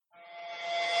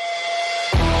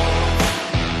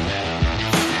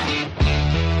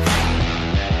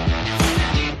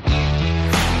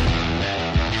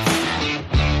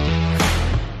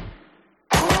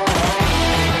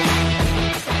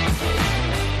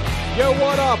Yo,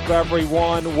 what up,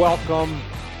 everyone? Welcome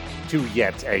to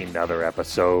yet another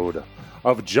episode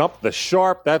of Jump the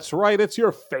Sharp. That's right, it's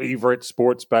your favorite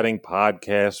sports betting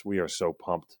podcast. We are so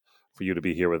pumped for you to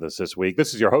be here with us this week.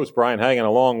 This is your host, Brian Hagan,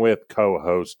 along with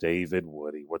co-host David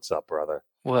Woody. What's up, brother?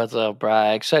 What's up,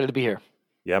 Brian? Excited to be here.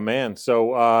 Yeah, man.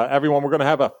 So, everyone, we're going to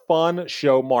have a fun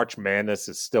show. March Madness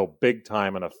is still big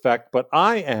time in effect, but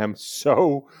I am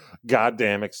so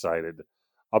goddamn excited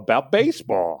about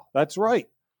baseball. That's right.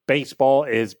 Baseball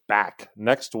is back.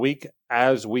 Next week,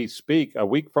 as we speak, a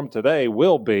week from today,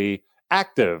 will be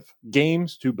active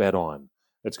games to bet on.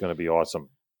 It's going to be awesome.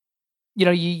 You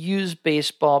know, you use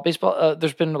baseball.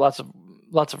 There's been lots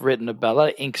of written about, a lot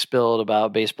of ink spilled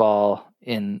about baseball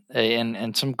and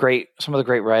some of the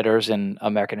great writers in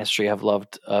American history have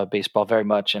loved baseball very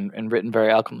much and written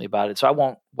very eloquently about it. So I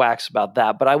won't wax about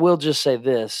that, but I will just say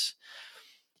this: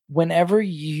 whenever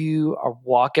you are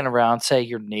walking around, say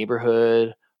your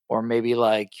neighborhood, or maybe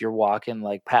like you're walking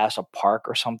like past a park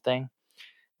or something,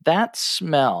 that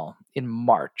smell in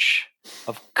March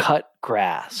of cut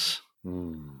grass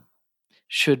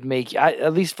should make,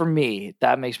 at least for me,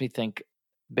 that makes me think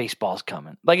baseball's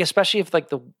coming. Like, especially if like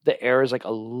the air is like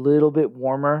a little bit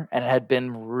warmer and it had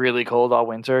been really cold all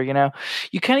winter, you know,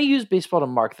 you kind of use baseball to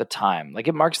mark the time. Like,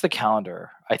 it marks the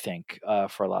calendar, I think,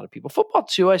 for a lot of people. Football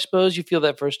too, I suppose. You feel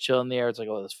that first chill in the air. It's like,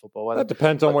 oh, this football weather. That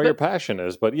depends on where your passion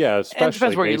is, but yeah, especially and it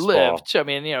depends where baseball. you live. So, I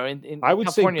mean, you know, in I would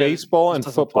California, say baseball and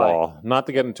football, apply. not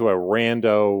to get into a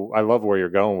rando. I love where you're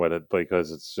going with it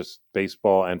because it's just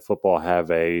baseball and football have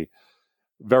a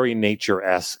very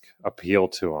nature-esque appeal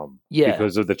to them. Yeah.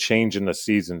 Because of the change in the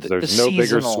seasons. There's the no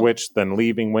bigger seasonal switch than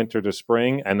leaving winter to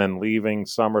spring and then leaving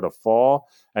summer to fall.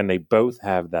 And they both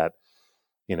have that,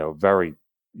 you know,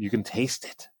 you can taste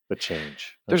it, the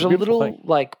change. There's a little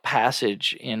like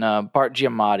passage in Bart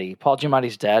Giamatti. Paul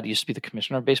Giamatti's dad used to be the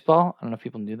commissioner of baseball. I don't know if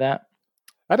people knew that.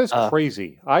 That is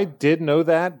crazy. I did know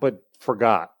that, but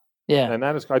forgot. Yeah. And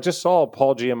that is, I just saw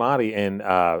Paul Giamatti and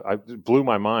it blew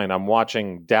my mind. I'm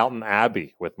watching Downton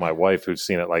Abbey with my wife who's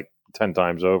seen it like 10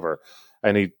 times over.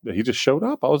 And he just showed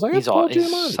up. I was like, he's Paul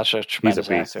Giamatti. He's such a tremendous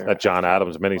actor. That John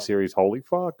Adams miniseries, holy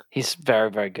fuck. He's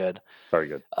very, very good. Very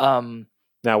good.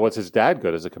 Now, was his dad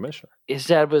good as a commissioner? His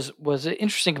dad was an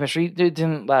interesting commissioner. He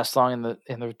didn't last long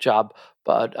in the job,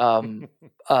 but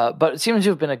it seems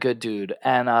to have been a good dude.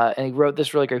 And he wrote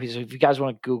this really great piece. If you guys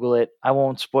want to Google it, I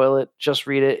won't spoil it. Just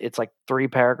read it. It's like 3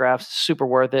 paragraphs. Super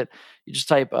worth it. You just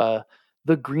type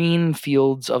 "The Green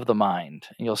Fields of the Mind"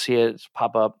 and you'll see it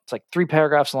pop up. It's like 3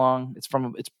 paragraphs long. It's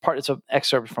an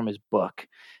excerpt from his book,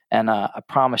 and I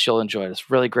promise you'll enjoy it.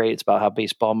 It's really great. It's about how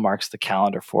baseball marks the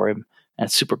calendar for him, and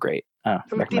it's super great.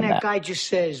 Everything that guy just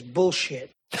says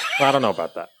bullshit. I don't know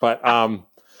about that, but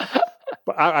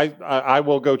but I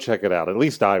will go check it out. At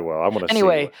least I will. I want to.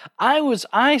 Anyway,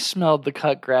 I smelled the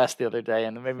cut grass the other day,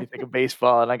 and it made me think of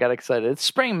baseball, and I got excited. It's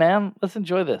spring, man. Let's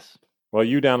enjoy this. Well,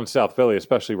 you down in South Philly,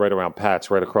 especially right around Pat's,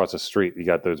 right across the street, you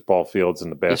got those ball fields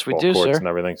and the basketball courts and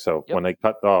everything. So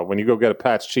when you go get a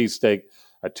Pat's cheesesteak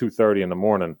at 2:30 in the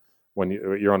morning, when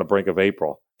you're on the brink of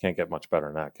April. Can't get much better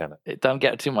than that, can it? It don't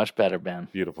get too much better, Ben.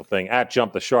 Beautiful thing. At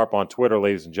Jump the Sharp on Twitter,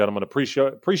 ladies and gentlemen.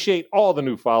 Appreciate all the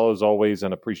new follows always,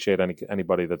 and appreciate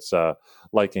anybody that's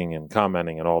liking and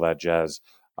commenting and all that jazz.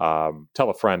 Tell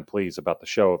a friend, please, about the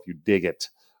show if you dig it.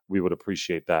 We would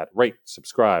appreciate that. Rate,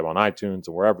 subscribe on iTunes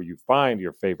and wherever you find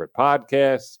your favorite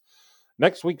podcasts.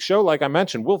 Next week's show, like I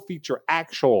mentioned, will feature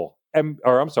actual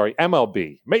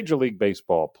MLB, Major League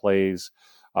Baseball plays.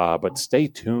 But stay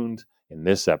tuned. In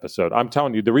this episode, I'm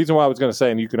telling you, the reason why I was going to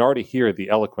say, and you can already hear the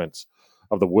eloquence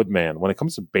of the Woodman when it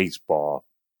comes to baseball,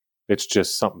 it's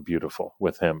just something beautiful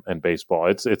with him and baseball.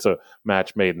 It's a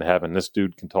match made in heaven. This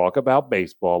dude can talk about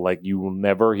baseball like you will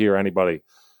never hear anybody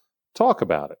talk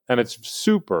about it, and it's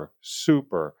super,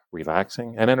 super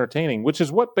relaxing and entertaining, which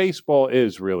is what baseball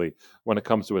is really when it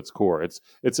comes to its core. It's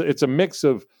a mix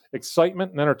of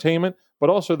excitement and entertainment, but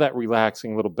also that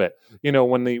relaxing little bit. You know,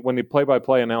 when the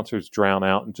play-by-play announcers drown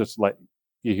out and just let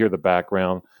you hear the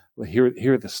background,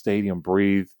 hear the stadium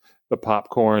breathe, the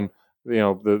popcorn, you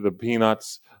know, the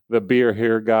peanuts, the beer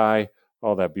here guy,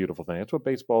 all that beautiful thing. That's what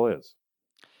baseball is.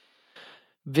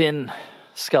 Vin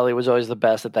Scully was always the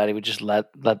best at that. He would just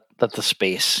let the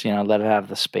space, you know, let it have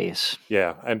the space.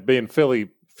 Yeah, and being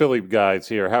Philly guys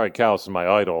here, Harry Kalas is my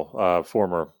idol,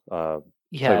 former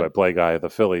play-by-play guy of the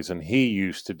Phillies, and he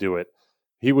used to do it.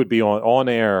 He would be on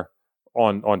air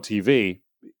on TV.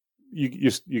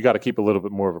 You got to keep a little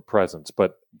bit more of a presence,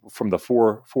 but from the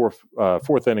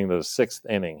fourth inning to the sixth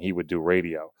inning, he would do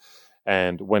radio.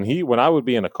 And when I would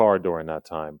be in a car during that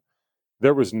time,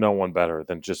 there was no one better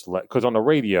than just because on the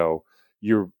radio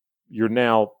you're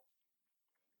now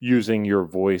using your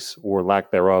voice or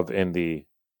lack thereof in the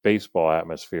baseball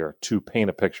atmosphere to paint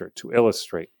a picture, to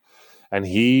illustrate. And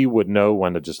he would know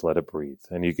when to just let it breathe,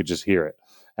 and you could just hear it,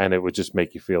 and it would just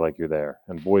make you feel like you're there.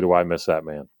 And boy, do I miss that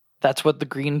man. That's what the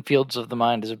green fields of the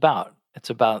mind is about. It's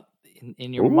about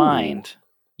in your Ooh. mind,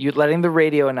 you letting the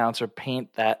radio announcer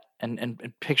paint that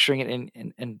and picturing it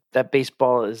in that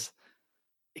baseball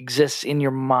exists in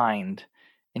your mind,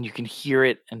 and you can hear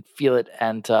it and feel it,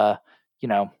 and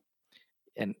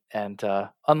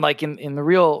unlike in the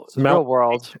real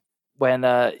world, when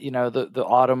the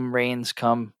autumn rains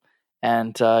come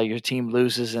and your team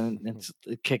loses and it's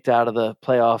kicked out of the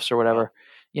playoffs or whatever,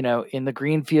 in the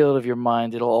green field of your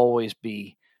mind, it'll always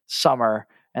be summer,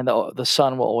 and the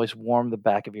sun will always warm the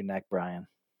back of your neck, Brian.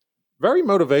 Very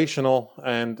motivational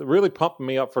and really pumping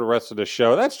me up for the rest of the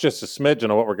show. That's just a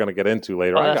smidgen of what we're going to get into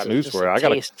later. I got news for you.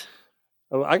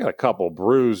 I got a couple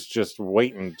brews just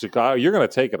waiting to go. You're going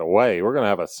to take it away. We're going to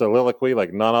have a soliloquy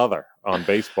like none other on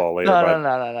baseball later.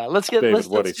 No. Let's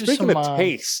do Speaking of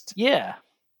taste. Yeah.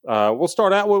 We'll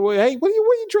start out with, hey, what are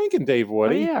you drinking, Dave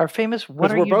Woody? Oh, yeah, our famous,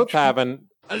 because we're both having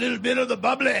a little bit of the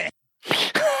bubbly.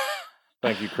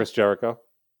 Thank you, Chris Jericho.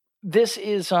 This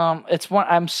is it's one.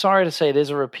 I'm sorry to say it is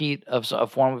a repeat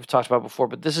of one we've talked about before,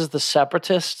 but this is the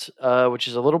Separatist, which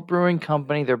is a little brewing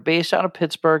company. They're based out of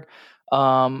Pittsburgh,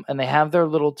 and they have their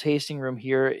little tasting room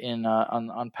here in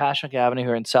on Passyunk Avenue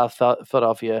here in South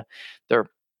Philadelphia.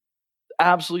 They're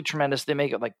absolutely tremendous. They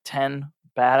make like 10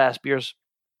 badass beers.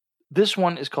 This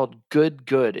one is called Good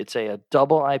Good. It's a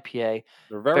double IPA.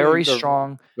 They're very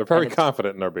strong. They're very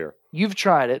confident in their beer. You've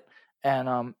tried it,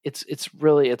 and it's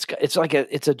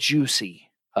a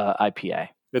juicy IPA.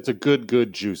 It's a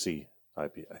good juicy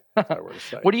IPA. If I were to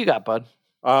say. What do you got, bud?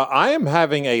 I am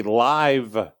having a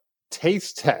live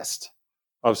taste test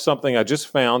of something I just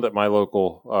found at my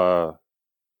local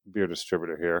beer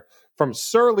distributor here from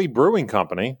Surly Brewing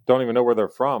Company. Don't even know where they're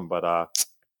from, but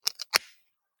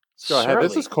go ahead.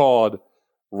 This is called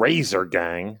Razor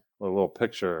Gang. A little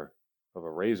picture of a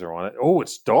razor on it. Oh,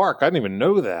 it's dark. I didn't even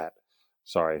know that.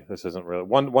 Sorry, this isn't really.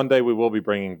 One day we will be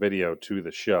bringing video to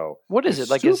the show. What is it?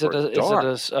 Like, is it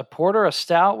a porter, a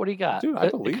stout? What do you got? Dude, I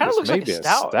believe it kind of looks like a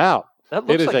stout. That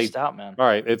looks like a stout, man. All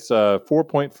right, it's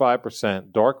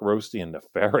 4.5%, dark, roasty, and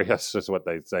nefarious is what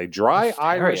they say. Dry nefarious.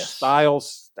 Irish style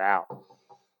stout.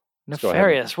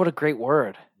 Nefarious. What a great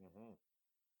word.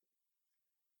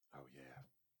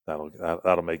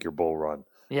 That'll make your bull run.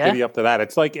 Yeah, giddy up to that.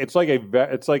 It's like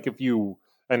if you,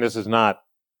 and this is not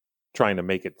trying to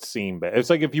make it seem bad. It's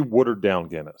like if you watered down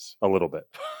Guinness a little bit.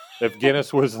 If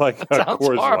Guinness was like a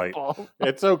Coors Light,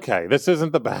 it's okay. This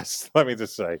isn't the best. Let me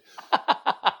just say.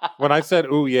 When I said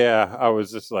 "ooh yeah," I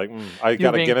was just like, I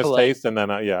got a Guinness taste, and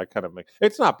then I kind of make.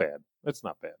 It's not bad. It's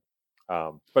not bad.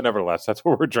 But nevertheless, that's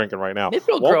what we're drinking right now. Maybe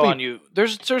it'll grow on you.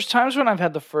 There's times when I've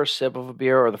had the first sip of a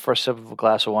beer or the first sip of a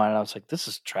glass of wine, and I was like, "This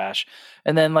is trash."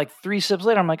 And then, like 3 sips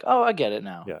later, I'm like, "Oh, I get it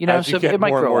now." Yeah. As you get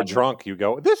more and more drunk, you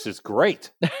go, "This is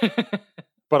great."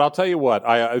 But I'll tell you what,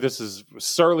 this is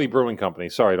Surly Brewing Company.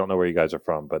 Sorry, I don't know where you guys are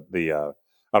from, but I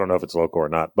don't know if it's local or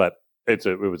not. But it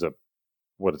was a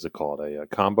what is it called? A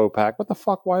combo pack? What the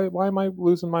fuck? Why am I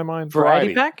losing my mind?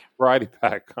 Variety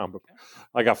pack combo.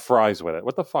 I got fries with it.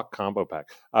 What the fuck? Combo pack?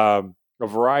 A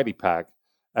variety pack,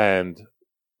 and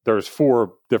there's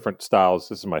 4 different styles.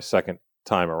 This is my second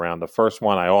time around. The first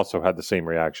one, I also had the same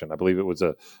reaction. I believe it was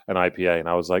an IPA, and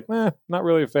I was like, not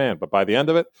really a fan. But by the end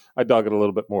of it, I dug it a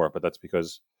little bit more. But that's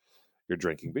because you're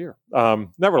drinking beer.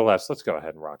 Nevertheless, let's go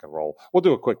ahead and rock and roll. We'll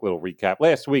do a quick little recap.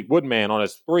 Last week, Woodman on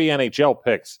his 3 NHL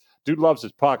picks. Dude loves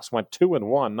his pucks. Went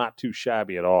 2-1. Not too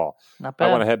shabby at all. Not bad.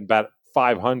 I went ahead and bet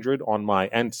 500 on my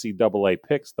NCAA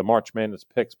picks, the March Madness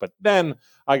picks. But then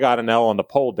I got an L on the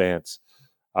pole dance.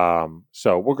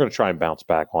 So we're going to try and bounce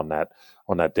back on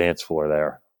that dance floor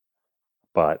there.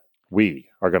 But we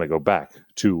are going to go back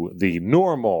to the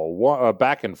normal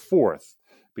back and forth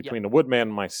between the Woodman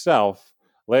and myself.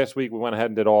 Last week we went ahead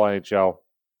and did all NHL,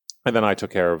 and then I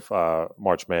took care of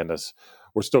March Madness.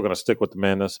 We're still going to stick with the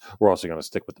madness. We're also going to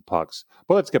stick with the pucks.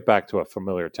 But let's get back to a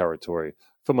familiar territory,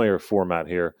 familiar format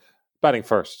here. Batting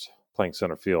first, playing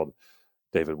center field,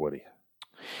 David Woody.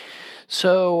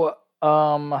 So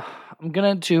I'm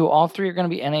going to do all 3 are going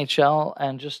to be NHL.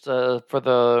 And just for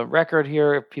the record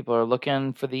here, if people are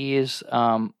looking for these,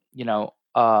 like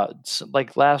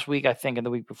last week, I think, and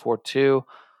the week before too,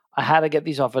 I had to get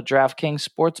these off of DraftKings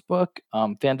Sportsbook.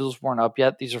 FanDuel's weren't up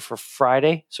yet. These are for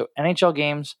Friday. So NHL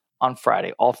games on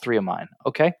Friday, all 3 of mine.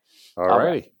 Okay. All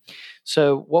right.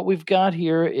 So what we've got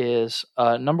here is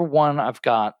number 1. I've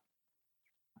got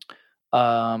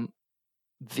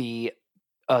the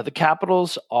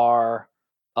Capitals are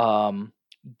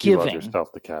You love giving.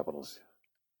 yourself the Capitals.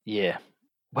 Yeah.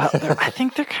 Well, I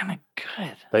think they're kind of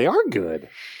good. They are good.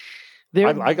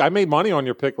 I made money on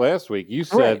your pick last week. You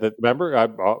said that. Remember,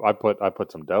 I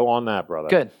put some dough on that,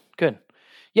 brother. Good.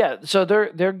 Yeah. So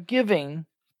they're giving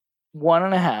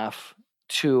 1.5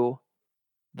 to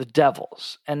the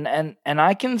Devils, and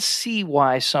I can see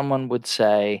why someone would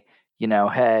say,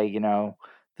 hey,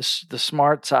 the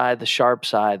smart side, the sharp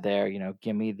side there,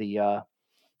 give me the.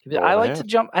 I'd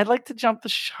like to jump the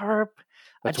sharp.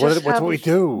 That's what we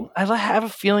do. I have a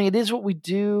feeling it is what we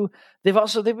do. They've been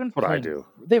what playing, I do.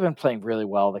 They've been playing really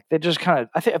well. Like they just kind of.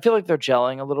 I feel like they're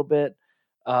gelling a little bit.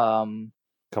 Coming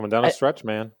down a stretch,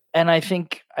 man. And I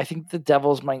think the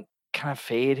Devils might kind of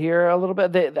fade here a little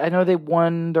bit. I know they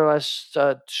won their last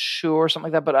 2 or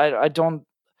something like that, but I don't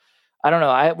know.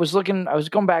 I was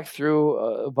going back through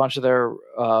a bunch of their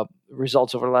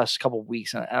results over the last couple of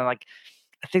weeks, and I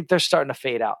think they're starting to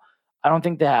fade out. I don't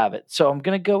think they have it. So I'm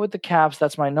going to go with the Caps.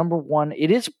 That's my number one. It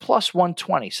is plus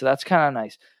 120, so that's kind of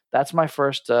nice. That's my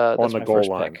first on the goal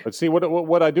line. Pick. But see,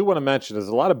 what I do want to mention is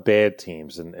a lot of bad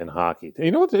teams in hockey.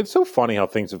 You know, it's so funny how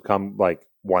things have come like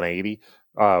 180.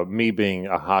 Me being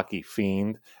a hockey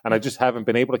fiend, and I just haven't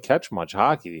been able to catch much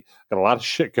hockey. Got a lot of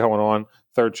shit going on.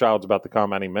 Third child's about to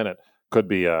come any minute. Could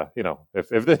be, if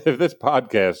this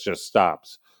podcast just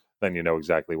stops, then you know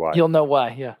exactly why. You'll know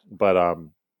why, yeah. But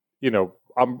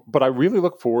but I really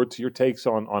look forward to your takes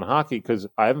on hockey because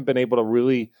I haven't been able to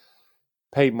really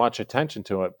pay much attention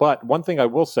to it. But one thing I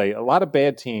will say, a lot of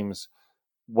bad teams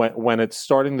when it's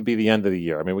starting to be the end of the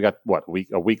year. I mean, we got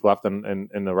a week left in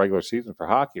the regular season for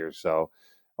hockey or so.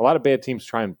 A lot of bad teams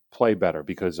try and play better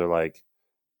because they're like,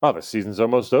 oh, the season's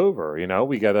almost over.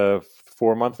 We get a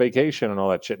 4-month vacation and all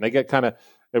that shit. And they get kind of,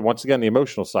 once again, the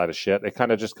emotional side of shit. It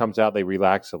kind of just comes out. They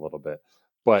relax a little bit.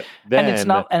 But then,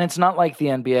 and it's not like the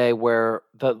NBA where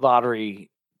the lottery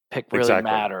pick really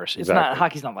matters. It's not,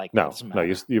 hockey's not like that. No,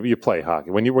 you play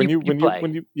hockey when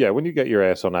you get your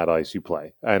ass on that ice, you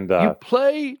play, and you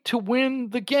play to win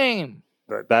the game.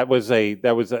 That was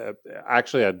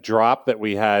actually a drop that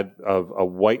we had of a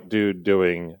white dude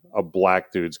doing a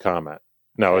black dude's comment.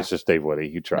 No, it's just Dave Woody.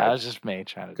 You tried. No, it was just me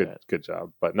trying to do it. Good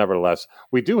job. But nevertheless,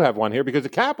 we do have one here because the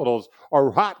Capitals are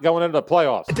hot going into the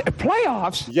playoffs.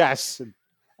 Playoffs? Yes.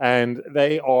 And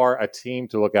they are a team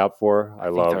to look out for.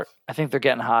 I think they're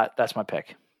getting hot. That's my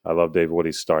pick. I love Dave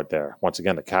Woody's start there. Once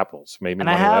again, the Capitals made me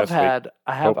money last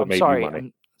week.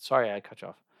 I'm sorry I cut you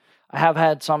off. I have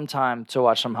had some time to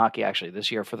watch some hockey actually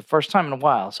this year for the first time in a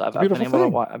while. So I've been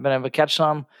able to catch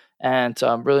some, and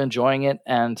I'm really enjoying it.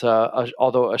 And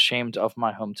although ashamed of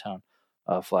my hometown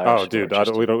Flyers. Oh, dude,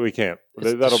 we can't. We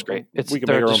can make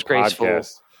our own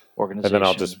podcast. Organization. And then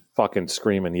I'll just fucking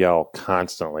scream and yell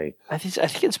constantly. I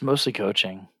think it's mostly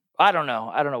coaching. I don't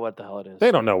know what the hell it is.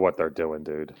 They don't know what they're doing,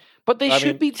 dude. But they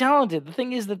should be talented. The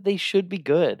thing is that they should be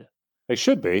good. They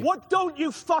should be. What don't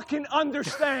you fucking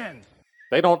understand?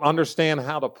 They don't understand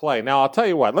how to play. Now, I'll tell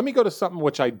you what. Let me go to something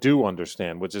which I do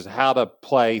understand, which is how to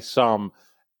play some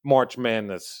March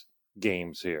Madness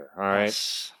games here. All right.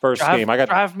 Yes. First game.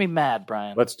 Drive me mad,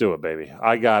 Brian. Let's do it, baby.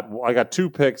 I got 2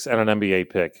 picks and an NBA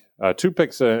pick. 2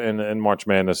 picks in March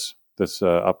Madness this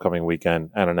upcoming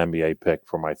weekend, and an NBA pick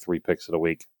for my 3 picks of the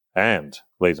week. And,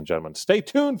 ladies and gentlemen, stay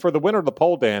tuned for the winner of the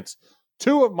pole dance.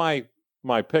 2 of my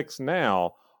picks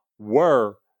now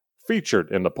were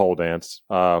featured in the pole dance.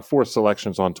 4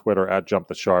 selections on Twitter at Jump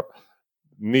the Sharp.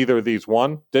 Neither of these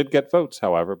won. Did get votes,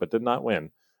 however, but did not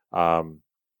win.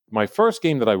 My first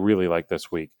game that I really like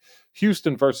this week,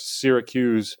 Houston versus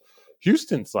Syracuse.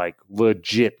 Houston's like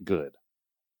legit good.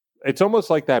 It's almost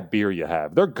like that beer you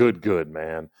have. They're good,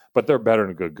 man. But they're better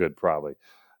than good, probably.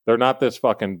 They're not this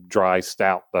fucking dry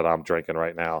stout that I'm drinking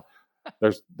right now.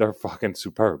 They're fucking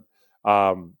superb.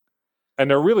 And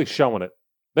they're really showing it.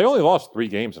 They only lost 3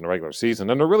 games in the regular season,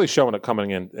 and they're really showing it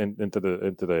coming into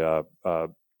the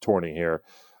tourney here.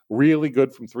 Really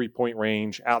good from 3-point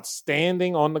range.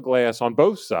 Outstanding on the glass on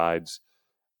both sides.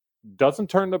 Doesn't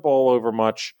turn the ball over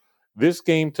much. This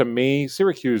game, to me,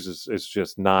 Syracuse is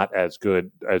just not as good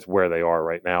as where they are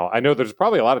right now. I know there's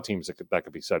probably a lot of teams that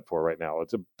could be said for right now.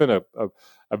 It's been a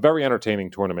very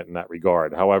entertaining tournament in that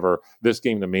regard. However, this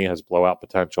game to me has blowout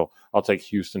potential. I'll take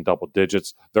Houston double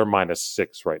digits. They're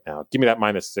 -6 right now. Give me that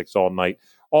 -6 all night.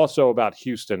 Also about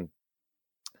Houston,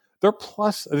 they're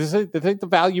plus. This ain't the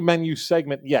value menu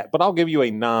segment yet, but I'll give you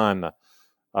a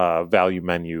non-value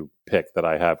menu pick that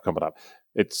I have coming up.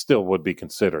 It still would be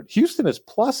considered. Houston is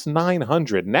plus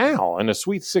 900 now in the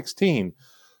Sweet 16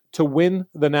 to win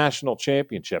the national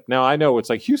championship. Now, I know it's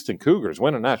like Houston Cougars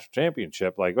win a national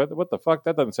championship. Like, what the fuck?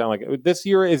 That doesn't sound like it. This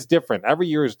year is different. Every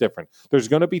year is different. There's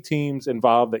going to be teams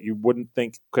involved that you wouldn't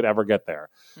think could ever get there.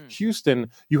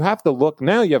 Houston, you have to look.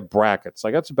 Now you have brackets.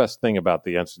 Like, that's the best thing about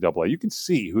the NCAA. You can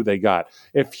see who they got.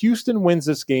 If Houston wins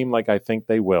this game like I think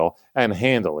they will, and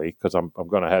handily, because I'm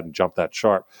going ahead and jump that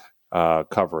sharp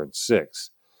cover in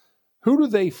 6, who do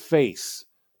they face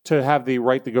to have the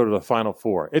right to go to the Final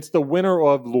Four? It's the winner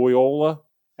of Loyola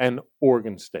and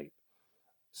Oregon State.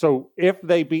 So if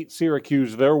they beat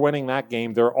Syracuse, they're winning that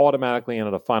game. They're automatically into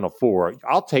the Final Four.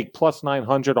 I'll take plus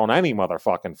 900 on any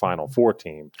motherfucking Final Four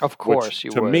team. Of course, which,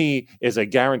 you to would. me, is a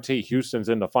guarantee Houston's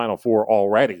in the Final Four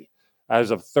already.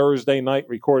 As of Thursday night,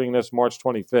 recording this, March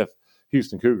 25th,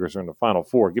 Houston Cougars are in the Final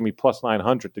Four. Give me plus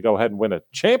 900 to go ahead and win a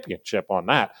championship on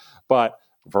that. But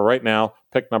for right now,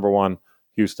 pick number 1,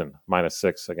 Houston,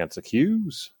 -6 against the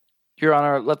Qs. Your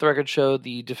Honor, let the record show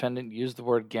the defendant used the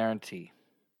word guarantee.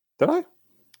 Did I?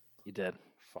 You did.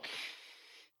 Fuck.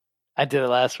 I did it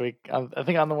last week. I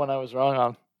think I'm the one I was wrong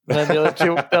on. And then the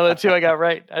other two I got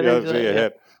right. I Yeah, think so you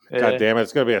hit. God damn it.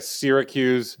 It's going to be a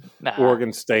Syracuse,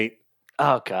 Oregon State.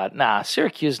 Oh, God. Nah,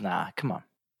 Syracuse, nah. Come on.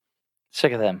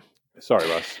 Sick of them. Sorry,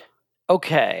 Russ.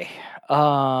 Okay.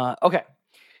 Okay.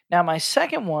 Now, my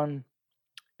second one,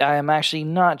 I am actually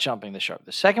not jumping the sharp.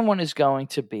 The second one is going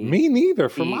to be Me neither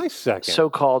for my second.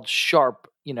 so-called sharp,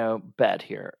 bet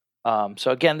here.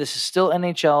 So again, this is still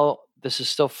NHL. This is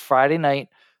still Friday night.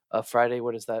 Friday,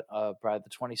 what is that? Friday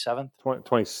the 27th?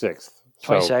 26th.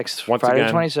 26th. Once Friday again,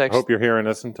 the 26th. I hope you're hearing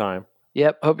this in time.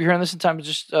 Yep. Hope you're hearing this in time.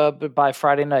 Just by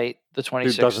Friday night, the 26th.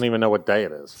 Dude doesn't even know what day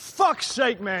it is. Fuck's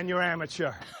sake, man, you're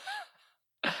amateur.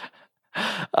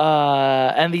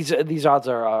 And these odds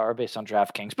are based on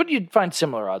DraftKings, but you'd find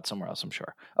similar odds somewhere else, I'm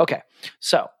sure. Okay,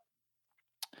 so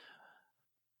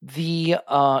the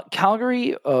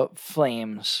Calgary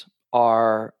Flames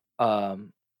are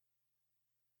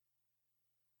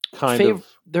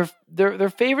they're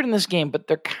favored in this game, but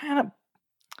they're kind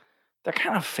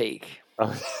of fake.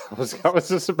 I was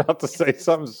just about to say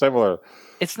something similar.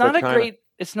 It's not a great team.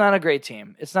 It's not a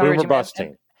great bust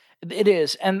team. It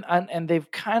is, and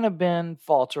they've kind of been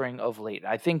faltering of late.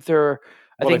 I think they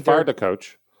fired the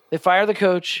coach. They fired the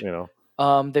coach.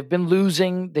 They've been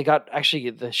losing. They got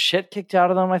actually the shit kicked out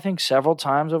of them, I think, several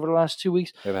times over the last 2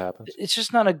 weeks. It happens. It's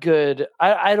just not a good.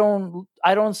 I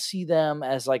don't see them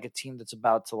as like a team that's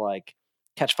about to like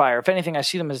catch fire. If anything, I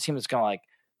see them as a team that's gonna like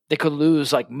they could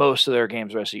lose like most of their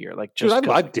games the rest of the year. Like, just dude,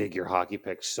 I dig your hockey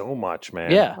pick so much, man.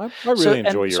 Yeah, I really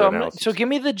enjoy your analysis. So give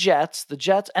me the Jets. The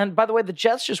Jets, and by the way, the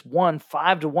Jets just won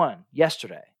 5-1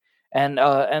 yesterday, and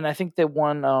I think they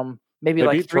won maybe they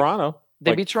like beat Toronto.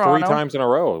 They beat Toronto 3 times in a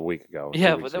row a week ago.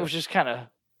 Yeah, but that was just kind of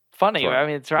funny. Right? I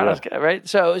mean, Toronto's good, right?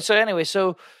 So anyway,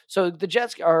 so the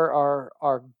Jets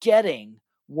are getting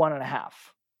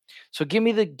 1.5. So give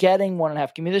me the getting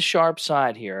 1.5. Give me the sharp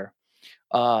side here.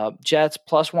 Jets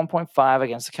plus 1.5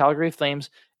 against the Calgary Flames.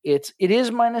 It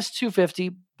is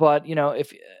 -250, but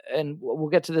and we'll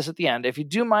get to this at the end. If you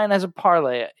do mine as a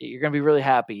parlay, you're going to be really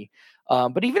happy.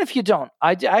 But even if you don't,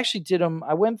 I actually did them.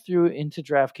 I went through into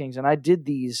DraftKings and I did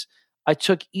these. I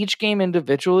took each game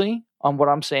individually on what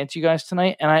I'm saying to you guys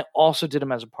tonight, and I also did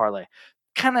them as a parlay.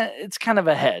 It's kind of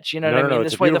a hedge, you know what I mean?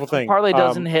 This way, the parlay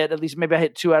doesn't hit. At least maybe I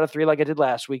hit 2 out of 3 like I did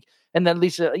last week, and then at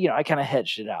least I kind of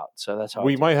hedged it out. So that's how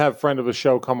we might have a friend of the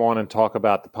show come on and talk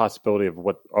about the possibility of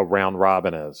what a round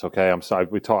robin is. Okay, I'm sorry,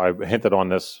 I hinted on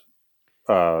this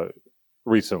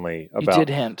recently. You did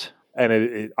hint,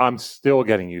 and I'm still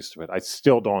getting used to it. I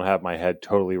still don't have my head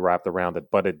totally wrapped around it,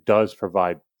 but it does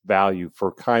provide value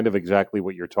for kind of exactly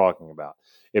what you're talking about.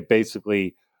 It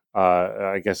basically,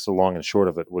 I guess the long and short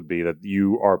of it would be that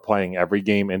you are playing every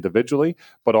game individually,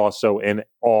 but also in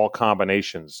all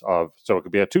combinations of, so it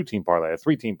could be a 2-team parlay, a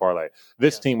 3-team parlay,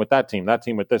 this team with that team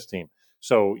with this team.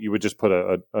 So you would just put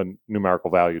a numerical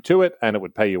value to it, and it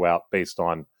would pay you out based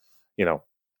on,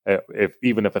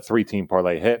 even if a 3-team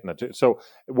parlay hit. So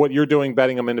what you're doing,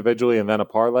 betting them individually and then a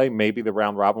parlay, maybe the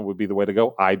round robin would be the way to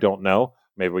go. I don't know.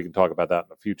 Maybe we can talk about that in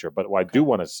the future. But I do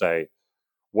want to say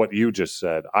what you just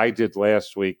said. I did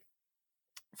last week,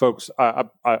 folks.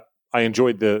 I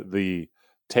enjoyed the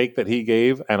take that he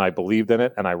gave, and I believed in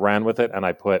it, and I ran with it, and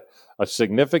I put a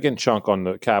significant chunk on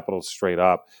the Capitals straight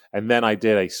up, and then I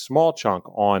did a small chunk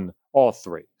on all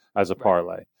 3 as a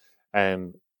parlay.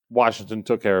 And Washington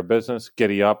took care of business.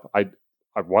 Giddy up.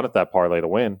 I wanted that parlay to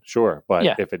win, sure, but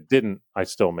Yeah. if it didn't, I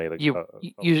still made a.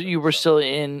 You were still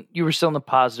in the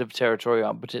positive territory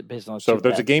based on. So if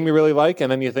there's a game you really like, and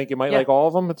then you think you might like all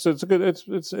of them, it's a good. It's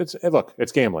look,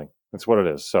 it's gambling. That's what it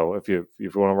is. So if you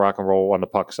want to rock and roll on the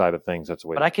puck side of things, that's the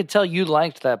way. But I could tell you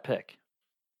liked that pick.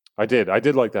 I did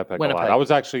like that pick a lot. I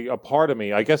was actually a part of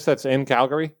me. I guess that's in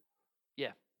Calgary.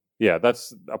 Yeah,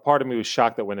 that's a part of me was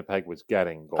shocked that Winnipeg was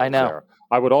getting goals. I know. There.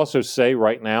 I would also say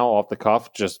right now, off the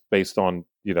cuff, just based on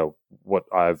what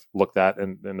I've looked at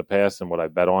in the past and what I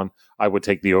bet on, I would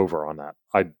take the over on that.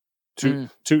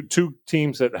 Two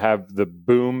teams that have the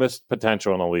boomest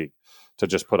potential in the league to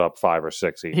just put up 5 or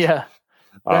 6 each. Yeah,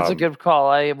 that's a good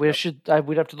call. We'd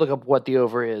have to look up what the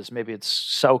over is. Maybe it's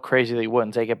so crazy that you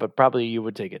wouldn't take it, but probably you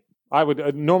would take it. I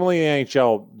would normally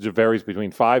NHL varies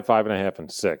between 5, 5.5, and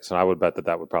 6, and I would bet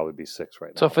that would probably be 6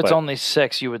 right now. So if it's only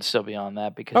 6, you would still be on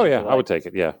that because. I would take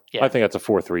it. Yeah, I think that's a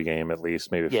 4-3 game at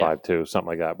least, maybe 5-2, something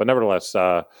like that. But nevertheless,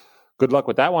 good luck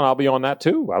with that one. I'll be on that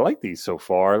too. I like these so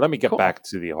far. Let me get back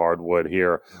to the hardwood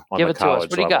here on Give the it college to us.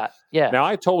 What do you level. got? Yeah. Now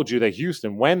I told you that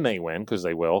Houston, when they win, because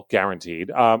they will,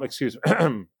 guaranteed. Excuse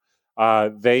me.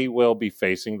 They will be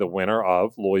facing the winner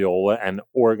of Loyola and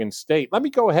Oregon State. Let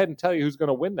me go ahead and tell you who's going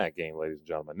to win that game, ladies and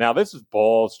gentlemen. Now, this is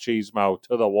balls, cheesemo,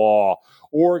 to the wall.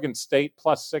 Oregon State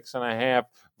plus 6.5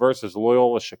 versus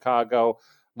Loyola Chicago.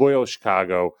 Loyola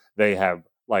Chicago, they have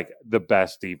like the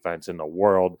best defense in the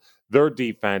world. Their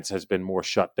defense has been more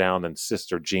shut down than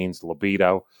Sister Jean's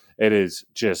libido. It is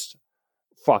just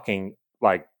fucking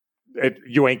like,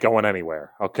 you ain't going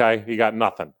anywhere, okay? You got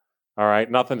nothing, all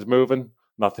right? Nothing's moving.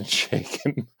 Nothing's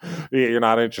shaking. You're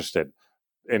not interested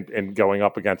in going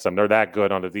up against them. They're that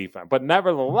good on the defense. But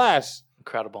nevertheless,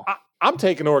 incredible. I'm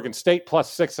taking Oregon State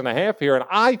plus 6.5 here, and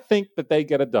I think that they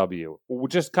get a W.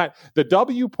 The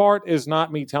W part is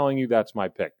not me telling you that's my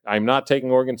pick. I'm not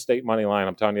taking Oregon State money line.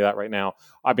 I'm telling you that right now.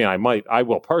 I mean, I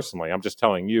will personally. I'm just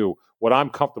telling you what I'm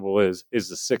comfortable is the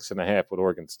 6.5 with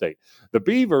Oregon State. The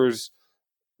Beavers.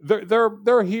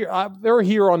 They're here. They're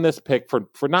here on this pick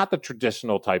for not the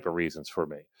traditional type of reasons for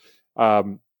me.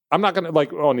 I'm not going to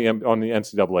like on the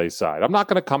NCAA side. I'm not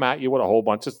going to come at you with a whole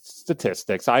bunch of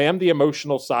statistics. I am the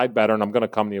emotional side better, and I'm going to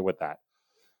come to you with that.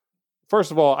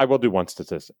 First of all, I will do one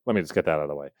statistic. Let me just get that out of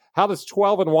the way. How does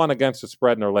 12-1 against the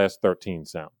spread in their last 13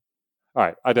 sound? All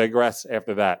right, I digress.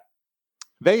 After that,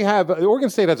 Oregon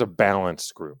State has a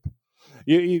balanced group.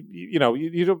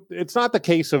 It's not the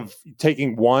case of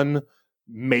taking one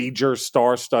major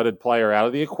star-studded player out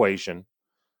of the equation,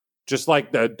 just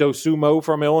like the Dosumo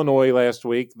from Illinois last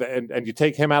week, and you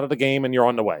take him out of the game and you're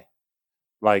on the way.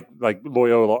 Like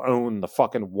Loyola owned the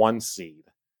fucking 1 seed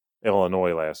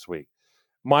Illinois last week.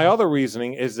 My other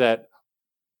reasoning is that,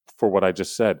 for what I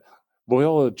just said,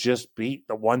 Loyola just beat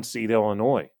the 1 seed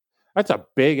Illinois. That's a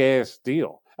big-ass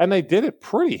deal. And they did it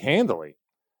pretty handily.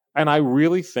 And I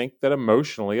really think that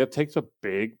emotionally it takes a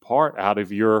big part out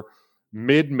of your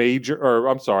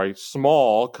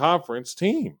small conference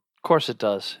team. Of course it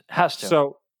does. It has to.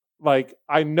 So,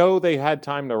 I know they had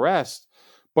time to rest,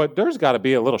 but there's got to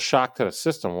be a little shock to the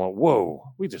system. Well,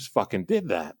 whoa, we just fucking did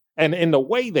that. And in the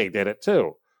way they did it,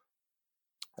 too.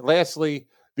 Lastly,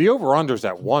 the over-under's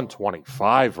at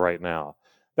 125 right now.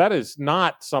 That is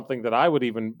not something that I would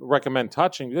even recommend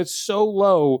touching. It's so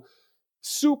low,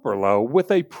 super low,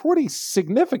 with a pretty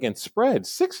significant spread.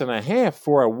 6.5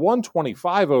 for a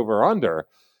 125 over-under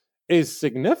is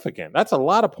significant. That's a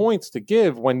lot of points to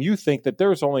give when you think that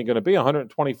there's only going to be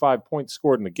 125 points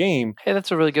scored in the game. Hey,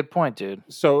 that's a really good point, dude.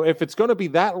 So if it's going to be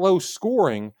that low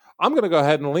scoring, I'm going to go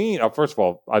ahead and lean. First of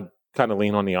all, I'd kind of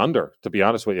lean on the under, to be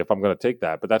honest with you, if I'm going to take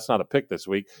that. But that's not a pick this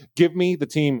week. Give me the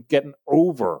team getting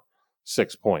over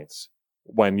 6 points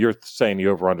when you're saying the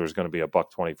over-under is going to be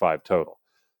 $125 total.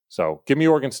 So give me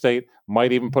Oregon State.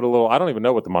 Might even put a little. I don't even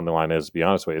know what the money line is. To be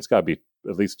honest with you, it's got to be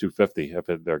at least 250 if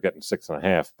they're getting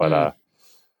 6.5.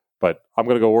 But I'm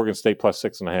going to go Oregon State plus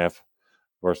 6.5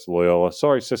 versus Loyola.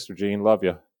 Sorry, Sister Jean, love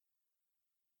you.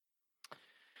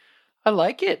 I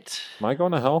like it. Am I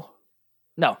going to hell?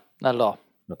 No, not at all.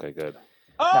 Okay, good.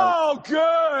 Oh,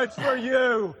 good for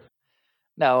you.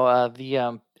 No,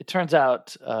 it turns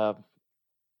out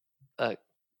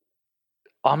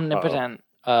omnipotent.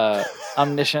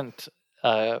 Omniscient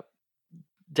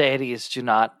deities do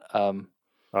not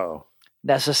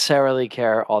necessarily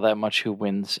care all that much who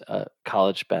wins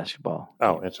college basketball.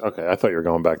 Oh, okay. I thought you were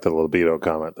going back to the libido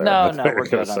comment there. No, we're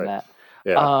good on that.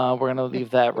 Yeah. We're going to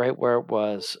leave that right where it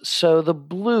was. So the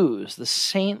Blues, the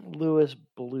St. Louis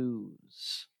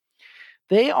Blues,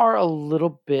 they are a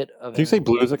little bit of. Can you say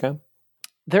Blues again?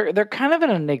 They're kind of an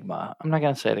enigma. I'm not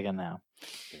going to say it again now.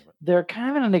 they're kind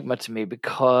of an enigma to me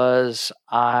because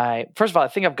first of all, I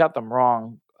think I've got them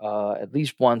wrong at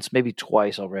least once, maybe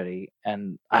twice already,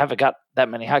 and I haven't got that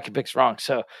many hockey picks wrong.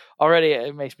 So already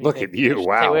it makes me Look think at you! I should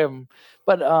stay away Wow. from them.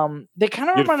 But they kind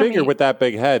of You'd remind figure me. with that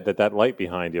big head that light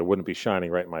behind you wouldn't be shining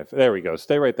right in my face. There we go.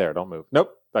 Stay right there. Don't move.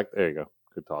 Nope. There you go.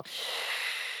 Good talk.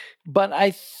 But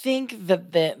I think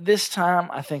that this time,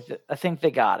 I think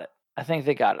they got it. I think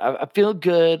they got it. I feel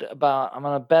good about. I'm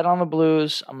going to bet on the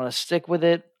Blues. I'm going to stick with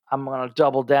it. I'm going to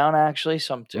double down actually.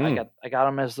 So I got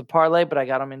them as the parlay, but I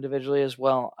got them individually as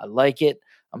well. I like it.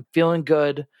 I'm feeling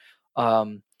good.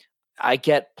 I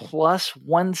get plus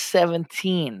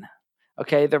 117.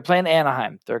 Okay, they're playing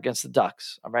Anaheim. They're against the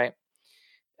Ducks. All right.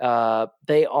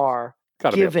 They are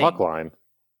got to be a puck line.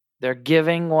 They're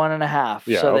giving 1.5.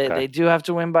 Yeah, so okay. they do have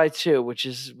to win by 2, which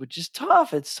is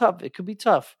tough. It's tough. It could be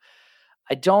tough.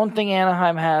 I don't think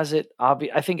Anaheim has it.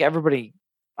 I think everybody.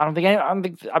 I don't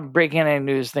think I'm breaking any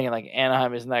news thinking like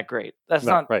Anaheim isn't that great. That's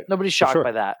not right. Nobody's shocked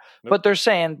by that. Nope. But they're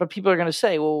saying, but people are going to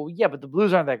say, well, yeah, but the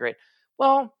Blues aren't that great.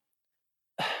 Well,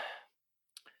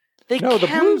 the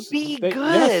Blues be good.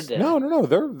 Yes. No.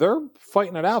 They're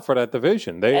fighting it out for that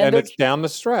division. And it's down the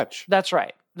stretch. That's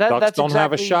right. Ducks don't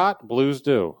have a shot. Blues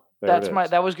do.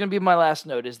 That was going to be my last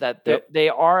note. Is that they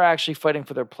are actually fighting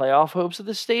for their playoff hopes at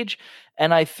this stage,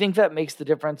 and I think that makes the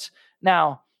difference.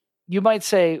 Now, you might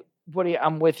say, "Woody,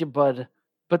 I'm with you, bud,"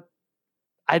 but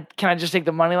can I just take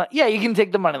the money line? Yeah, you can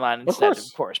take the money line instead,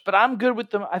 of course. But I'm good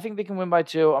with them. I think they can win by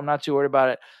 2. I'm not too worried about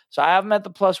it. So I have them at the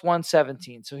plus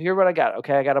 117. So here's what I got.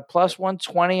 Okay, I got a plus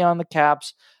 120 on the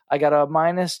Caps. I got a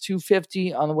minus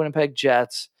 250 on the Winnipeg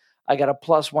Jets. I got a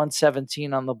plus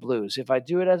 117 on the Blues. If I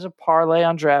do it as a parlay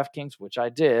on DraftKings, which I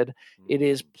did, it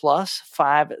is plus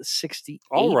 568.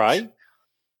 All right.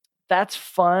 That's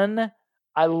fun.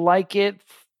 I like it.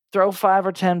 Throw $5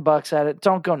 or $10 at it.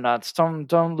 Don't go nuts.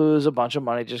 Don't lose a bunch of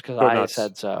money just because I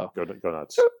said so. Go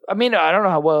nuts. I mean, I don't know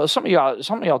how well some of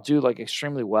y'all do like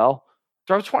extremely well.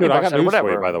 Throw $20 at it, whatever.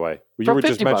 For you, by the way, you were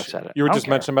just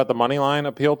mentioning about the money line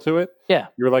appeal to it. Yeah,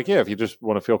 you were like, yeah, if you just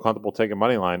want to feel comfortable taking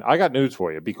money line, I got news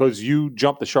for you because you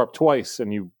jumped the sharp twice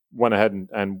and you went ahead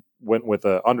and went with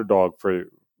the underdog for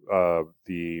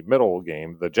the middle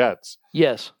game, the Jets.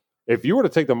 Yes. If you were to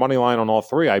take the money line on all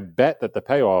 3, I bet that the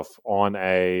payoff on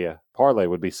a parlay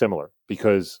would be similar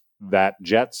because that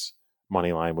Jets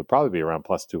money line would probably be around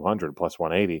plus 200, plus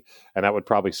 180, and that would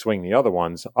probably swing the other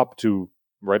ones up to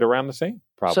right around the same.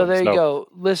 Probably. So there you go,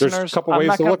 listeners. There's a couple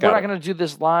ways to look at it. We're not going to do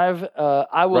this live.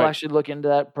 I will actually look into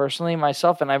that personally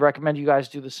myself, and I recommend you guys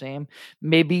do the same.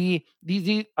 Maybe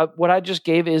what I just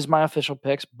gave is my official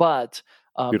picks, but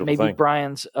maybe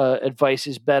Brian's advice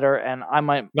is better, and I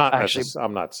might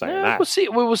I'm not saying that. We'll see.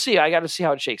 We will see. I got to see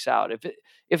how it shakes out.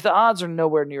 If the odds are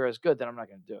nowhere near as good, then I'm not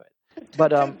going to do it.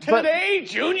 But today,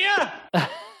 Junior.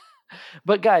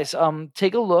 But guys,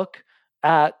 take a look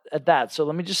at that. So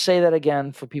let me just say that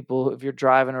again for people if you're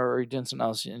driving or you're doing something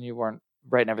else and you weren't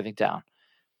writing everything down.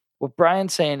 What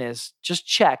Brian's saying is just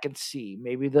check and see.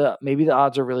 Maybe the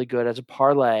odds are really good as a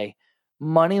parlay.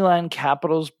 Moneyline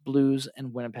Capitals, Blues,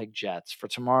 and Winnipeg Jets for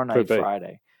tomorrow night,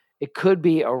 Friday. It could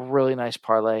be a really nice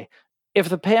parlay. If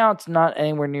the payout's not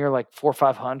anywhere near like 400 or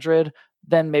 500,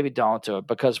 then maybe don't do it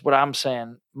because what I'm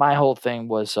saying, my whole thing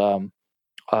was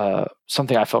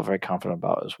something I felt very confident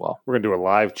about as well. We're going to do a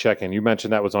live check-in. You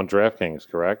mentioned that was on DraftKings,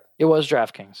 correct? It was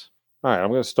DraftKings. All right, I'm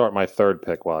going to start my 3rd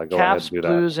pick while I go ahead and do that.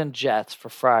 Blues, and Jets for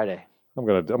Friday. I'm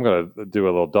going to do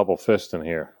a little double fist in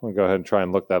here. I'm going to go ahead and try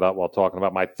and look that up while talking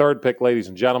about my 3rd pick, ladies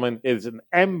and gentlemen. It is an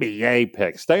NBA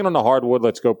pick. Staying on the hardwood,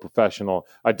 let's go professional.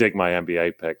 I dig my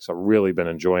NBA picks. I've really been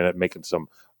enjoying it, making some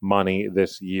money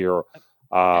this year.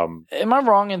 Am I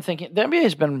wrong in thinking the NBA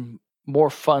has been more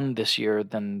fun this year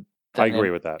than I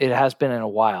agree with that. It has been in a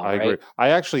while. I agree. I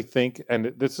actually think,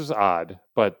 and this is odd,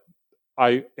 but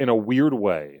in a weird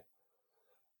way,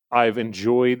 I've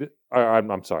enjoyed.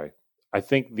 I'm sorry. I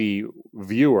think the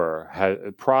viewer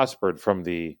had prospered from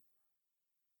the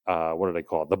what do they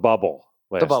call it? The bubble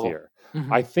last year.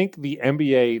 Mm-hmm. I think the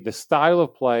NBA, the style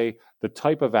of play, the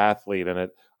type of athlete in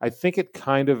it, I think it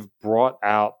kind of brought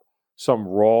out some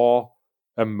raw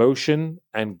emotion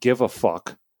and give a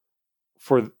fuck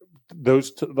for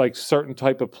those like certain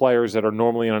type of players that are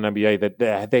normally in an NBA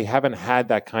that they haven't had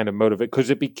that kind of motive because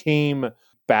it became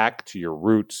back to your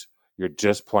roots. You're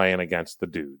just playing against the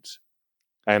dudes.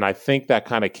 And I think that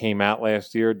kind of came out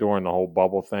last year during the whole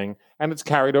bubble thing. And it's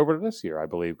carried over to this year, I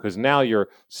believe, because now you're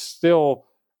still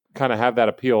kind of have that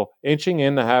appeal, inching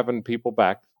into having people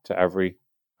back to every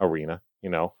arena,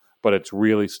 but it's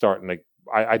really starting to,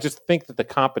 I just think that the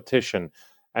competition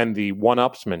and the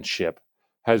one-upsmanship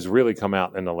has really come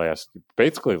out in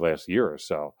basically last year or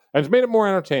so. And it's made it more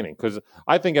entertaining because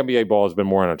I think NBA ball has been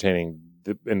more entertaining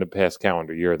in the past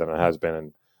calendar year than it has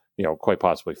been in, quite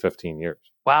possibly 15 years.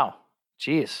 Wow.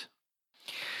 Jeez.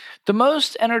 The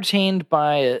most entertained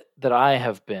by it that I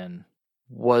have been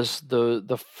was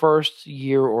the first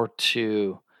year or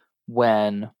two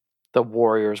when the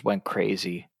Warriors went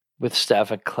crazy with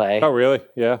Steph and Clay. Oh, really?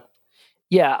 Yeah.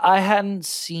 Yeah, I hadn't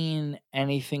seen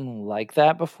anything like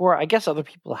that before. I guess other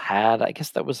people had. I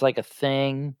guess that was like a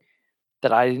thing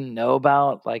that I didn't know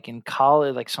about. Like in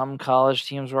college, like some college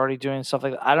teams were already doing stuff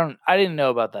like that. I didn't know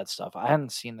about that stuff. I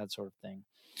hadn't seen that sort of thing.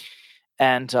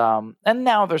 And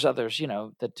now there's others,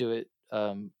 that do it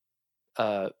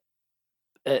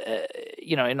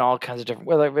in all kinds of different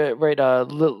ways. Like,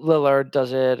 Lillard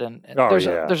does it, and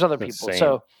there's other people. Insane.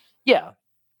 So yeah,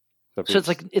 so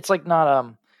it's like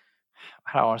not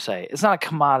how do I want to say? It's not a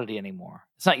commodity anymore.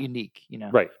 It's not unique,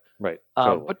 Right.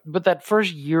 Totally. But that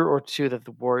first year or two that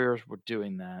the Warriors were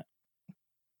doing that,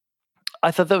 I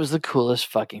thought that was the coolest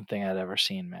fucking thing I'd ever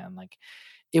seen, man. Like,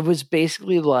 it was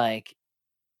basically like.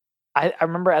 I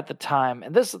remember at the time,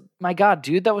 and my God,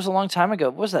 dude, that was a long time ago.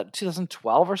 What was that,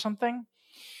 2012 or something?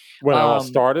 When it all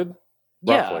started?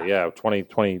 Yeah. Roughly,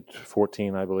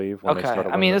 2014, I believe. Okay.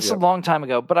 I mean, it's a long time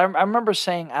ago, but I remember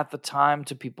saying at the time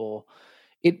to people,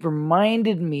 it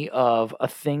reminded me of a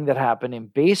thing that happened in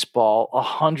baseball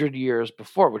 100 years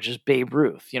before, which is Babe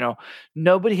Ruth.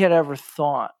 Nobody had ever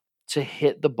thought to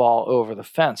hit the ball over the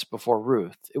fence before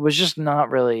Ruth. It was just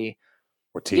not really...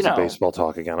 We're teasing baseball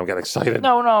talk again. I'm getting excited.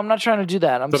 No, I'm not trying to do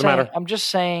that. Doesn't matter. I'm just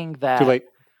saying that Too late.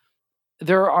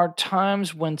 There are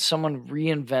times when someone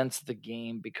reinvents the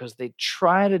game because they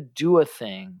try to do a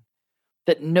thing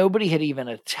that nobody had even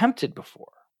attempted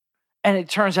before, and it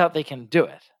turns out they can do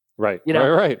it. Right.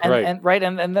 Right. Right.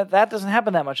 And that doesn't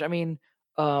happen that much. I mean,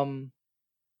 I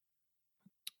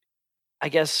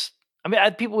guess. I mean,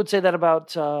 people would say that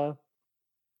about.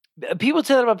 People would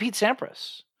say that about Pete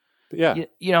Sampras. Yeah.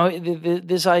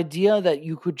 This idea that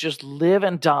you could just live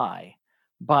and die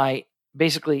by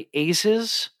basically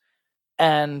aces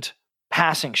and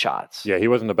passing shots. Yeah, he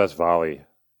wasn't the best volley,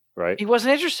 right? He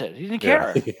wasn't interested. He didn't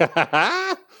care.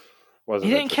 Yeah. He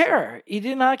didn't care. He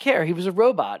did not care. He was a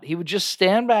robot. He would just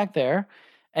stand back there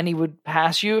and he would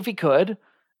pass you if he could.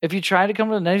 If you tried to come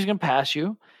to the net, he's going to pass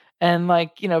you. And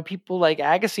people like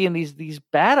Agassi and these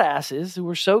badasses who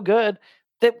were so good,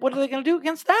 that what are they going to do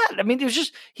against that? I mean, it was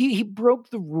just he broke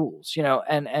the rules,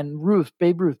 and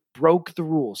Babe Ruth broke the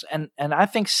rules, and I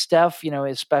think Steph,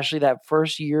 especially that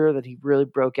first year that he really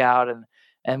broke out, and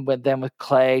then with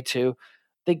Clay too,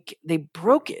 they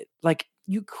broke it. Like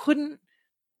you couldn't.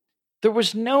 There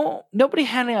was nobody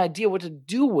had any idea what to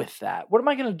do with that. What am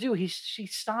I going to do?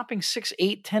 She's stopping 6,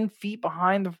 8, 10 feet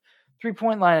behind the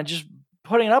 3-point line and just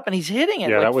putting it up, and he's hitting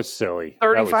it. Yeah, that was silly.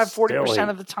 35-40%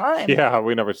 of the time. Yeah,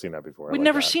 we've never seen that before. We'd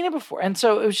never seen it before. And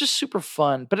so it was just super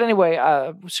fun. But anyway,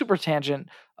 super tangent.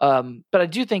 But I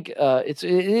do think it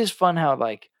is fun how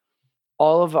like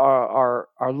all of our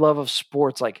love of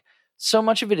sports, like so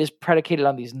much of it is predicated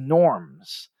on these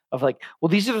norms of like, well,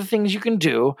 these are the things you can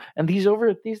do, and these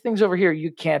things over here,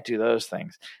 you can't do those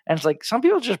things. And it's like some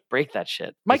people just break that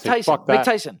shit. Mike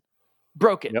Tyson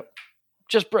broke it. Yep.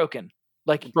 Just broken.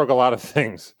 Like he broke a lot of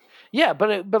things. Yeah, but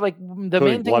like the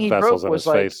main thing he broke was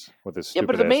like with his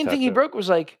but the main thing he broke was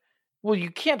like, well,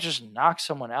 you can't just knock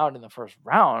someone out in the first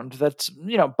round. That's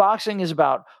boxing is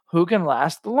about who can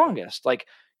last the longest. Like,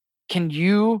 can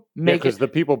you make it? Because the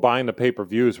people buying the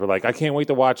pay-per-views were like, I can't wait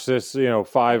to watch this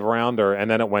 5-rounder, and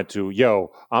then it went to,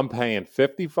 I'm paying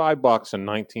 $55 in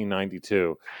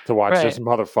 1992 to watch this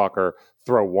motherfucker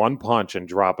throw one punch and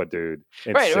drop a dude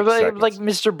in 6 seconds. Like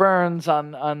Mr. Burns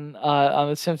on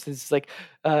The Simpsons. It's like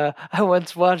I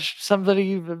once watched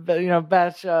somebody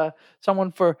bash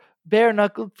someone for bare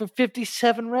knuckled for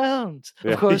 57 rounds.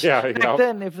 Of course, back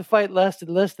then, if the fight lasted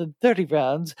less than 30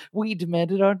 rounds, we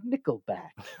demanded our nickel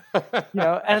back.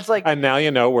 And it's like, and now you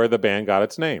know where the band got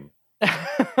its name.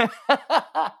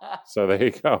 So there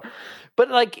you go. But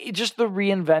like just the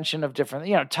reinvention of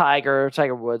different,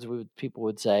 Tiger Woods, people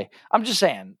would say. I'm just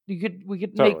saying we could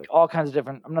totally make all kinds of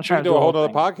different. I'm not trying to do a whole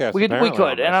other podcast. We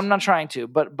could, and I'm not trying to.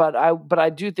 But I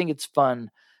do think it's fun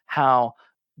how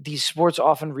these sports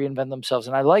often reinvent themselves,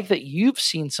 and I like that you've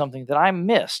seen something that I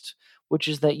missed, which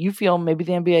is that you feel maybe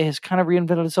the NBA has kind of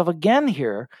reinvented itself again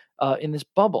here in this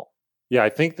bubble. Yeah, I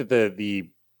think that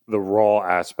the raw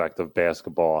aspect of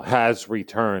basketball has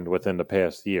returned within the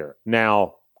past year.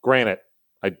 Now, granted,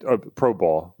 pro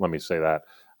ball, let me say that,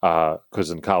 because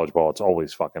in college ball, it's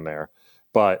always fucking there.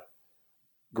 But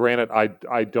granted,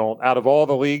 I don't, out of all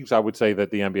the leagues, I would say that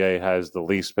the NBA has the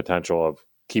least potential of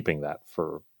keeping that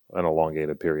for an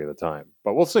elongated period of time.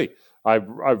 But we'll see.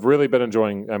 I've really been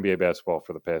enjoying NBA basketball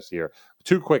for the past year.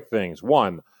 Two quick things.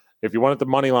 One, if you wanted to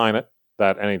money line it,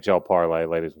 that NHL parlay,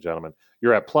 ladies and gentlemen,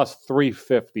 you're at plus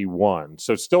 351.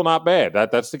 So still not bad.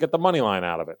 That's to get the money line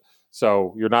out of it.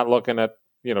 So you're not looking at,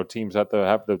 teams that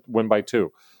have to win by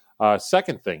 2.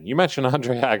 Second thing, you mentioned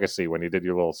Andre Agassi when you did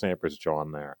your little Sampras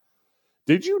John there.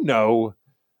 Did you know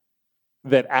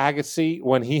that Agassi,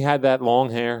 when he had that long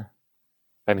hair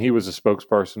and he was a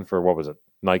spokesperson for, what was it,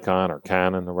 Nikon or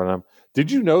Canon or whatever,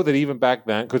 did you know that even back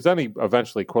then, because then he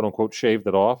eventually, quote unquote, shaved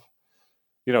it off?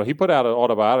 He put out an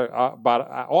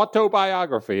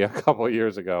autobiography a couple of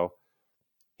years ago.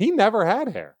 He never had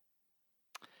hair.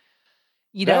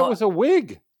 That was a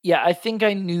wig. Yeah, I think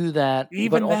I knew that,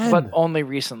 but only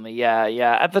recently.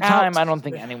 Yeah. At the time, I don't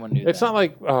think anyone knew that. It's not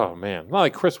like, oh man, not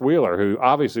like Chris Wheeler, who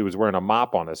obviously was wearing a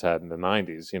mop on his head in the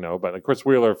 90s, but Chris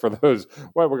Wheeler, for those,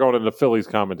 we're going into Phillies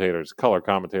commentators, color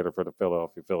commentator for the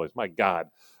Philadelphia Phillies. My God,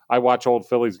 I watch old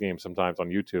Phillies games sometimes on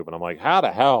YouTube, and I'm like, how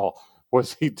the hell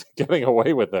was he getting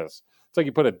away with this? It's like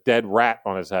you put a dead rat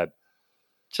on his head.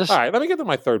 All right, let me get to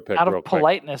my third pick. Out of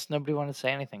politeness, nobody wanted to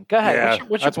say anything. Go ahead. Yeah,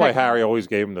 what's that's your why Harry always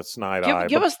gave him the snide eye.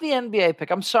 Give us the NBA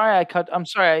pick. I'm sorry I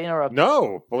interrupted.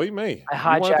 No, believe me. I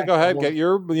hijacked. You wanted to go ahead, get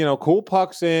your cool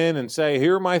pucks in, and say,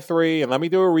 here are my 3, and let me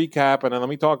do a recap, and then let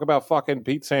me talk about fucking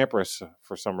Pete Sampras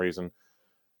for some reason.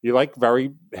 You like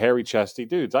very hairy, chesty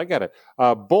dudes. I get it.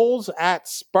 Bulls at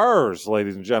Spurs,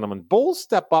 ladies and gentlemen. Bulls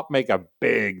step up, make a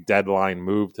big deadline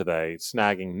move today,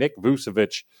 snagging Nick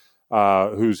Vucevic,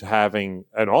 who's having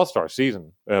an all-star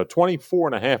season,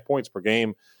 24.5 points per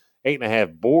game,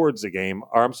 8.5 boards a game,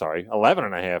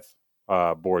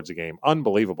 11.5 boards a game.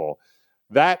 Unbelievable.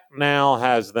 That now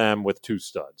has them with 2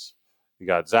 studs. You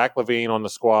got Zach LaVine on the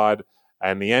squad,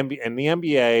 and the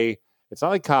NBA, it's not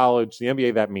like college. The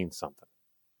NBA, that means something.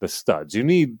 The studs. You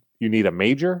need a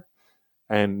major,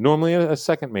 and normally a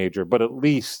second major, but at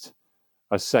least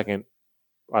a second,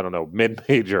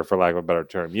 mid-major, for lack of a better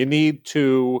term. You need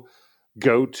to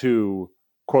go to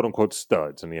quote-unquote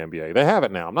studs in the NBA. They have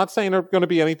it now. I'm not saying they're going to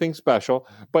be anything special,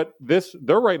 but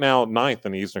they're right now 9th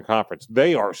in the Eastern Conference.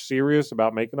 They are serious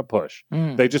about making a push.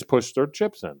 They just pushed their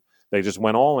chips in. They just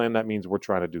went all in. That means we're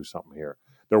trying to do something here.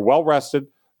 They're well-rested.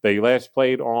 They last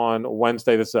played on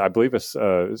Wednesday. This, I believe, is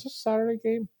this a Saturday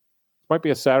game? It might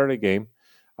be a Saturday game.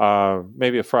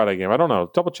 Maybe a Friday game. I don't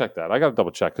know. Double check that. I got to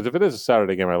double check, because if it is a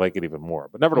Saturday game, I like it even more.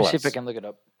 But nevertheless, see if I can look it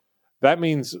up. That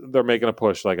means they're making a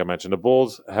push, like I mentioned. The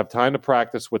Bulls have time to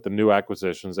practice with the new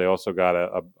acquisitions. They also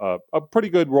got a pretty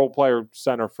good role player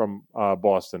center from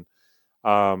Boston.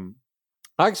 I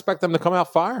expect them to come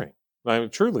out firing. I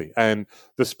mean, truly. And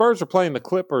the Spurs are playing the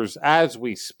Clippers as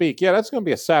we speak. Yeah, that's going to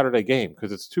be a Saturday game,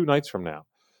 because it's 2 nights from now.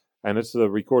 And it's the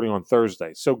recording on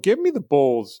Thursday. So give me the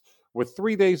Bulls with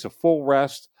 3 days of full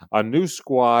rest, a new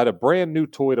squad, a brand new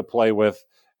toy to play with,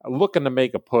 looking to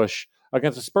make a push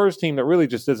against a Spurs team that really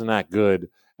just isn't that good,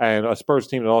 and a Spurs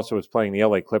team that also is playing the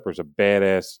LA Clippers, a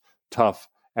badass, tough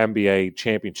NBA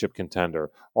championship contender,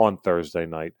 on Thursday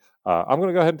night. I'm going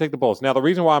to go ahead and take the Bulls. Now, the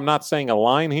reason why I'm not saying a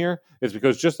line here is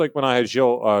because just like when I had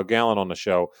Gilles Gallen on the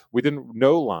show, we didn't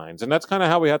know lines, and that's kind of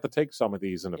how we have to take some of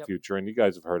these in the future, and you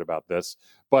guys have heard about this.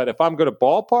 But if I'm going to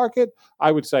ballpark it,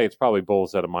 I would say it's probably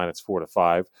Bulls at a -4 to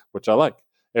 5, which I like.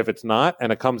 If it's not,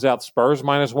 and it comes out Spurs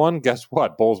 -1, guess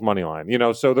what? Bulls money line.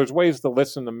 So there's ways to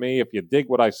listen to me if you dig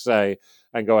what I say,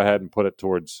 and go ahead and put it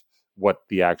towards what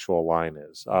the actual line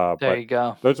is. There you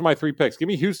go. Those are my 3 picks. Give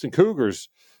me Houston Cougars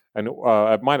and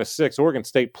at -6, Oregon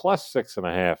State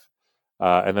 +6.5,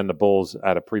 and then the Bulls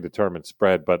at a predetermined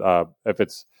spread. But if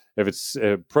it's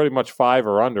pretty much 5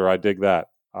 or under, I dig that.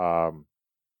 And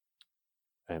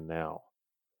now.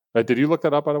 Did you look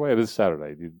that up, by the way? It is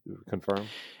Saturday. Did you confirm?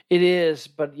 It is,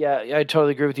 but yeah, I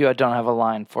totally agree with you. I don't have a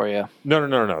line for you.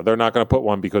 No. They're not going to put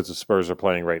one because the Spurs are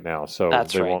playing right now. So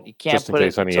that's they right. won't, You can't just in put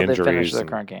case it any until injuries they finish their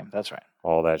current game. That's right.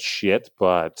 All that shit.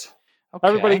 But okay.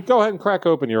 Everybody, go ahead and crack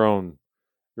open your own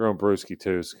brewski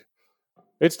Tusk.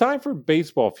 It's time for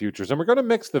baseball futures, and we're going to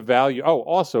mix the value. Oh,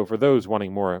 also for those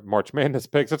wanting more March Madness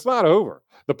picks, it's not over.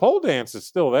 The pole dance is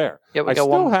still there. Yeah, I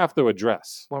still have to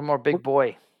address one more big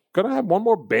boy. Going to have one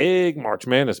more big March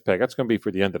Madness pick. That's going to be for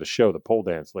the end of the show, the pole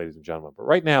dance, ladies and gentlemen. But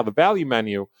right now, the value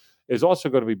menu is also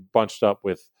going to be bunched up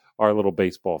with our little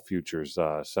baseball futures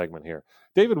segment here.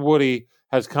 David Woody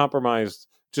has compromised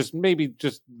just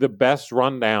the best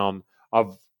rundown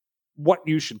of what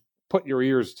you should put your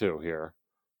ears to here.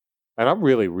 And I'm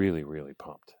really, really, really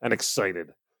pumped and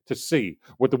excited to see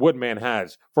what the Woodman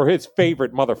has for his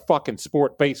favorite motherfucking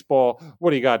sport, baseball.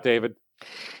 What do you got, David?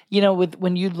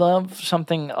 When you love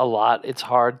something a lot, it's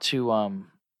hard to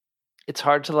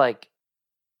like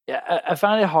Yeah, I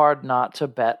find it hard not to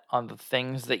bet on the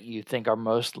things that you think are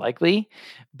most likely,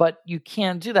 but you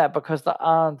can't do that because the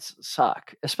odds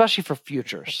suck, especially for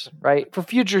futures, right? For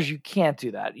futures, you can't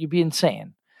do that. You'd be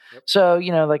insane. Yep. So,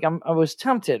 like I was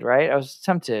tempted, right? I was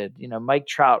tempted, Mike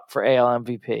Trout for AL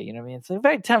MVP. You know what I mean? It's like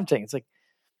very tempting. It's like,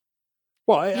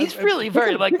 well, he's really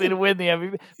very likely to win the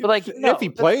MVP. But like, no, if he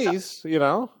plays,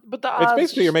 but the odds, it's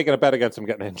basically you're making a bet against him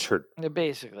getting injured.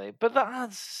 Basically, but the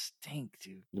odds stink,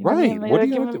 dude. Right? What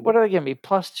are they giving me?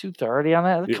 Plus 230 on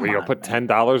that? You'll put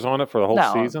 $10 on it for the whole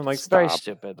season? Like, it's stop. very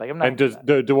stupid. Like, I'm not.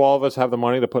 And do all of us have the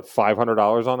money to put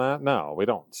 $500 on that? No, we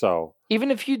don't. So even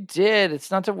if you did,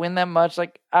 it's not to win that much.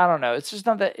 Like, I don't know. It's just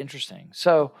not that interesting.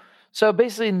 So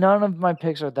basically, none of my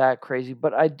picks are that crazy.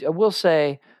 But I will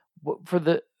say,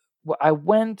 I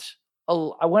went a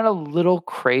little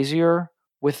crazier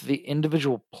with the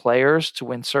individual players to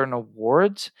win certain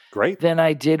awards. Great. Than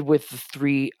I did with the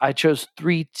three. I chose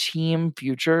 3 team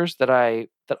futures that I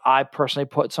personally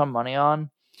put some money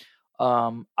on.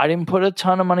 I didn't put a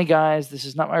ton of money, guys. This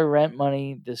is not my rent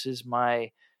money. This is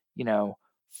my,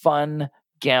 fun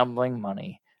gambling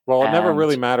money. Well, it never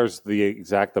really matters the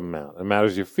exact amount. It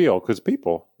matters you feel, because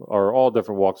people are all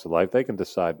different walks of life. They can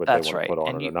decide what they want to put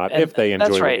on it or not if they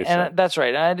enjoy what you're saying. That's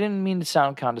right. And I didn't mean to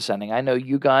sound condescending. I know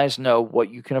you guys know what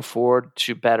you can afford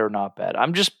to bet or not bet.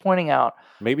 I'm just pointing out.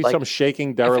 Maybe some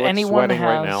shaking derelict sweating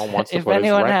right now wants to put his rent money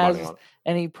on it. If anyone has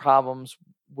any problems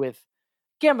with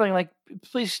gambling, like,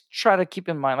 please try to keep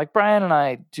in mind, like, Brian and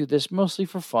I do this mostly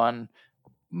for fun,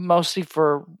 mostly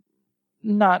for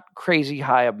not crazy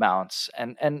high amounts.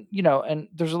 And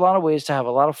there's a lot of ways to have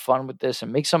a lot of fun with this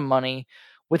and make some money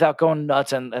without going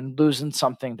nuts and losing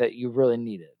something that you really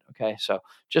needed. Okay. So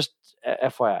just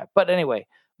FYI. But anyway,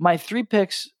 my 3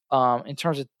 picks in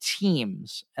terms of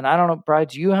teams, and I don't know, Brian,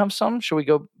 do you have some? Should we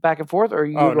go back and forth, or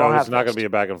you? Oh no, it's not going to be a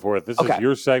back and forth. This is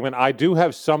your segment. I do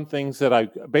have some things that I'm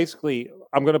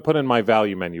going to put in my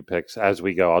value menu picks as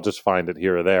we go. I'll just find it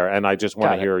here or there, and I just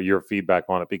want to hear your feedback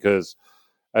on it, because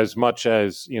as much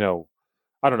as,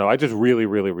 I don't know, I just really,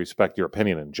 really respect your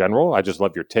opinion in general. I just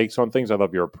love your takes on things. I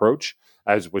love your approach,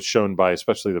 as was shown by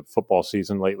especially the football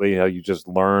season lately, how you just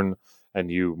learn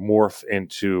and you morph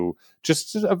into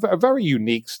just a very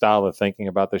unique style of thinking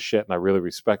about this shit, and I really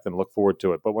respect and look forward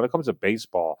to it. But when it comes to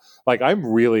baseball, like, I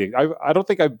don't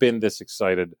think I've been this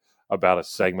excited about a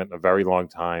segment in a very long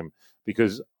time,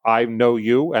 because I know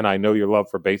you and I know your love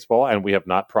for baseball, and we have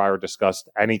not prior discussed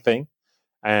anything.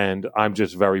 And I'm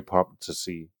just very pumped to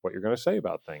see what you're going to say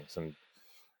about things. And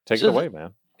take it away,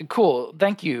 man. Cool.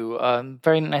 Thank you.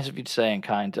 Very nice of you to say, and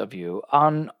kind of you.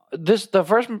 On this,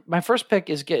 my first pick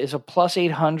is a plus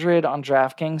 800 on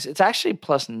DraftKings. It's actually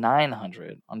plus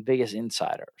 900 on Vegas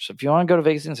Insider. So if you want to go to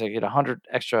Vegas Insider, get 100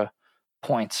 extra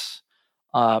points.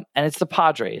 And it's the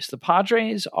Padres. The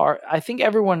Padres I think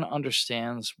everyone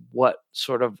understands what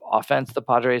sort of offense the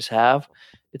Padres have.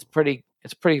 It's pretty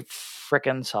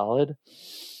freaking solid.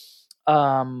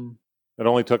 It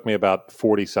only took me about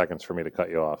 40 seconds for me to cut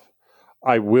you off.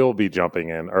 I will be jumping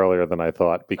in earlier than I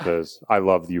thought, because I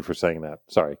love you for saying that.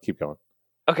 Sorry, keep going.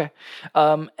 Okay.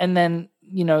 And then,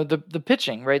 the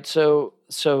pitching, right? So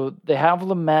they have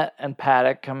Lamet and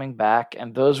Paddock coming back,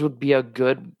 and those would be a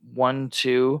good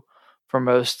 1-2 for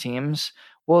most teams.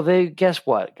 Well, guess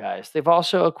what, guys? They've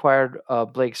also acquired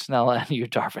Blake Snell and Yu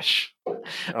Darvish.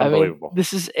 Unbelievable. I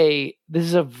mean, this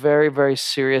is a very, very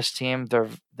serious team.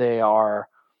 They are,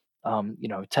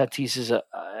 Tatis is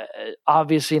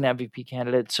obviously an MVP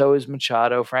candidate. So is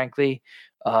Machado. Frankly,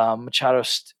 Machado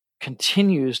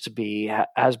continues to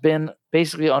has been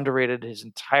basically underrated his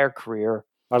entire career.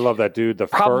 I love that dude.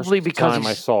 Probably because time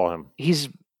I saw him, he's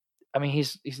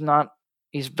not.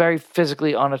 He's very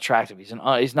physically unattractive. He's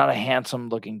not a handsome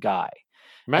looking guy.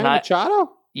 Manny Machado?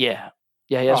 Yeah.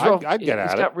 I'd get at it.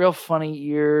 He's got real funny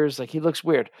ears. Like, he looks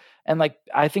weird. And, like,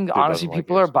 I think honestly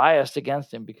people are biased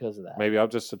against him because of that. Maybe I'm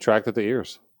just attracted to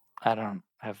ears. I don't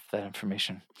have that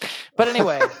information. But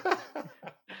anyway,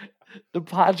 the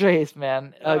Padres,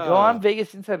 man, go on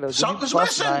Vegas Insider. Something's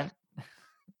missing.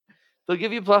 They'll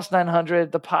give you plus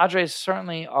 900. The Padres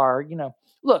certainly are,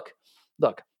 look.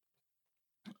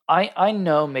 I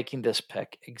know, making this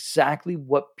pick, exactly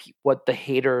what the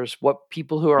haters, what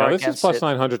people who are against it. This is plus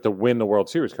 900 to win the World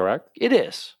Series, correct? It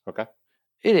is. Okay.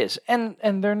 It is. And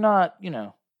they're not,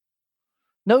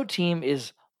 no team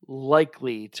is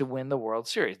likely to win the World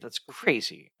Series. That's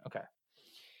crazy. Okay.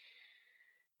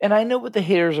 And I know what the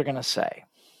haters are going to say.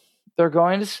 They're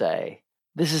going to say,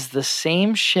 this is the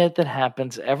same shit that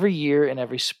happens every year in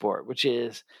every sport, which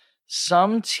is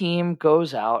some team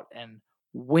goes out and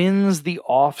wins the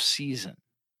off season.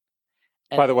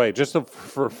 By the way, just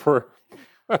for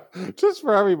Just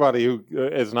for everybody who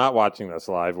is not watching this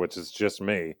live, which is just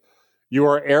me, you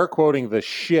are air quoting the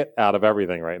shit out of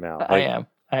everything right now. I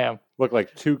am. Look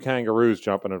like two kangaroos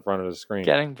jumping in front of the screen.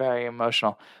 Getting very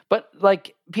emotional. But,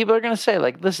 like, people are going to say,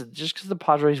 like, listen, just because the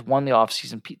Padres won the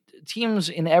offseason, teams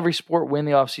in every sport win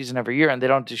the offseason every year, and they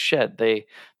don't do shit. They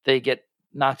get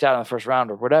knocked out in the first round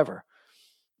or whatever.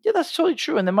 Yeah, that's totally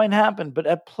true, and that might happen. But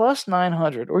at plus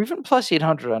 900 or even plus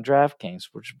 800 on DraftKings,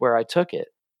 which is where I took it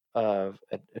at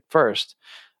first,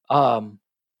 I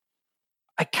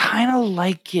kind of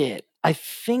like it. I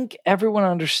think everyone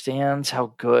understands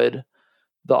how good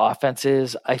the offense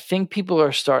is. I think people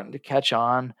are starting to catch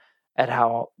on at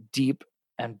how deep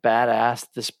and badass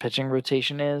this pitching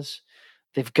rotation is.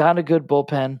 They've got a good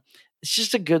bullpen. It's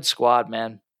just a good squad,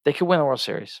 man. They could win the World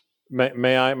Series.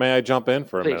 May I jump in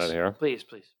for a minute here? Please.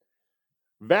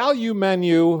 Value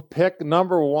menu pick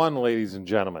number 1, ladies and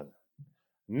gentlemen.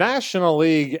 National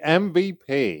League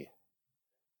MVP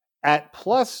at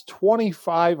plus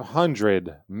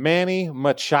 2,500, Manny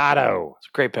Machado. It's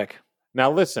a great pick.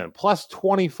 Now listen, plus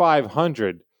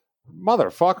 2,500,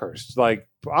 motherfuckers. Like,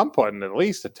 I'm putting at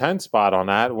least a 10 spot on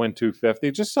that, win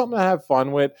 250. Just something to have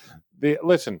fun with.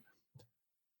 Listen,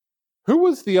 who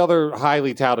was the other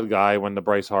highly touted guy when the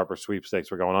Bryce Harper sweepstakes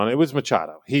were going on? It was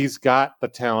Machado. He's got the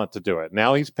talent to do it.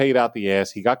 Now he's paid out the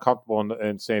ass. He got comfortable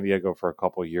in San Diego for a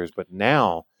couple of years, but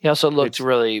now he also looked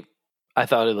I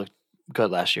thought he looked good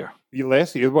last year.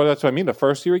 Last year, well, that's what I mean. The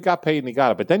first year he got paid and he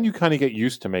got it, but then you kind of get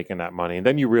used to making that money, and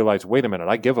then you realize, wait a minute,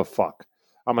 I give a fuck.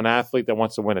 I'm an athlete that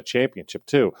wants to win a championship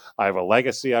too. I have a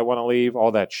legacy I want to leave,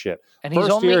 all that shit. And he's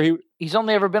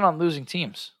only ever been on losing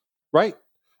teams. Right.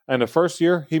 And the first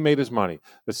year, he made his money.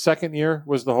 The second year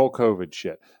was the whole COVID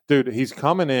shit. Dude, he's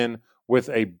coming in with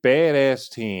a badass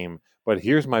team, but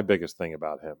here's my biggest thing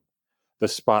about him. The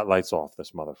spotlight's off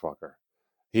this motherfucker.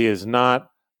 He is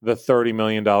not the $30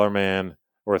 million man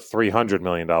or $300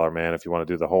 million man if you want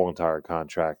to do the whole entire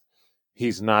contract.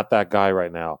 He's not that guy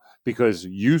right now because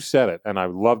you said it, and I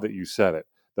love that you said it.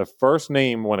 The first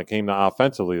name when it came to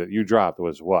offensively that you dropped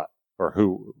was what? Or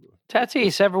who?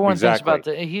 Tatis. Everyone thinks about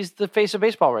he's the face of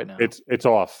baseball right now. It's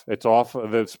off. It's off.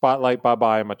 The spotlight,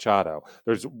 bye-bye, Machado.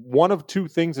 There's one of two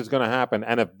things that's going to happen,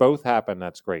 and if both happen,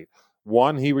 that's great.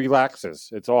 One, he relaxes.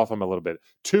 It's off him a little bit.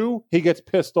 Two, he gets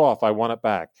pissed off. I want it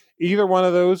back. Either one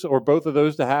of those or both of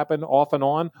those to happen off and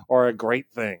on are a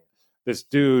great thing. This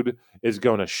dude is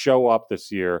going to show up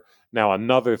this year. Now,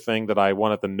 another thing that I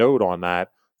wanted to note on that,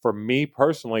 for me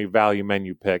personally, value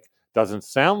menu pick doesn't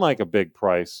sound like a big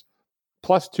price.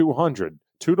 Plus 200,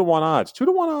 2-to-1 odds.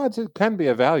 2-to-1 odds can be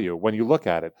a value when you look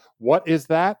at it. What is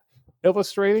that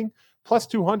illustrating? Plus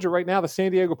 200 right now, the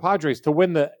San Diego Padres to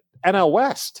win the NL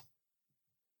West.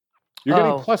 You're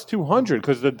getting plus 200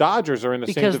 because the Dodgers are in the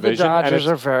same division. Because the Dodgers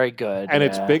are very good. And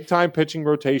it's big-time pitching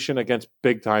rotation against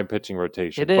big-time pitching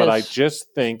rotation. It is. But I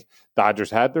just think Dodgers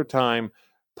had their time.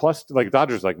 Plus,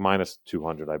 Dodgers minus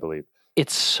 200, I believe.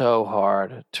 It's so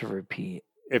hard to repeat.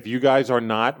 If you guys are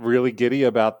not really giddy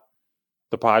about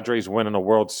the Padres winning a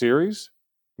World Series,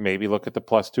 maybe look at the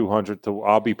plus 200.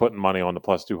 I'll be putting money on the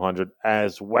plus 200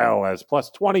 as well as plus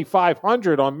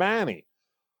 2,500 on Manny.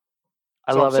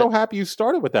 I love it. I'm so happy you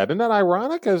started with that. Isn't that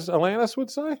ironic, as Alanis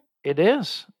would say? It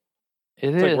is.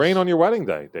 It's like rain on your wedding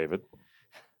day, David.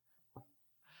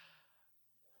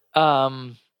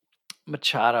 Machado.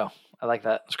 I like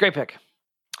that. It's a great pick.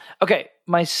 Okay,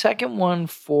 my second one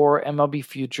for MLB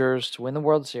futures to win the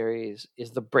World Series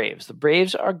is the Braves. The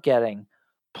Braves are getting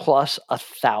plus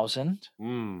 1,000.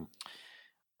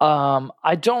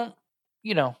 I don't,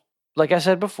 like I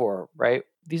said before, right?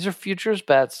 These are futures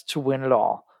bets to win it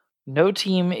all. No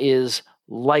team is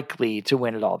likely to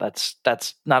win it all. That's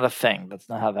not a thing. That's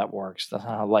not how that works. That's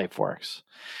not how life works.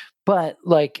 But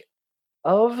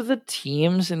of the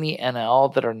teams in the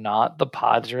NL that are not the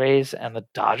Padres and the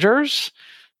Dodgers,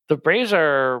 the Braves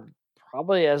are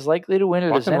probably as likely to win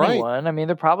it as anyone. Right. I mean,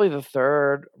 they're probably the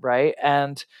third, right?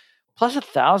 And plus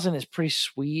 1,000 is pretty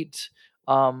sweet.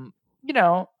 I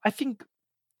think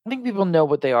people know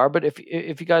what they are, but if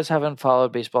you guys haven't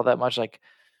followed baseball that much,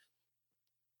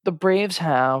 the Braves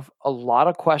have a lot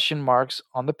of question marks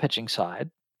on the pitching side,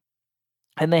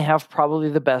 and they have probably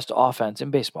the best offense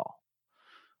in baseball.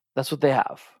 That's what they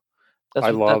have. I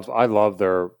love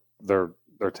their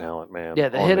talent, man. Yeah,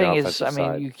 the hitting is.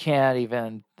 Side. You can't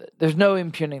even. There's no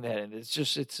impugning the hitting. It's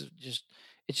just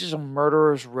a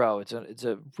murderer's row. It's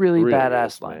a really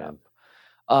badass lineup.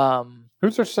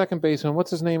 Who's their second baseman? What's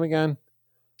his name again?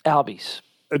 Albies.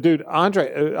 Dude,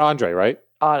 Andre, right?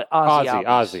 Ozzy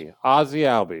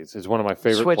Albies is one of my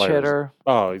favorite switch players. Hitter.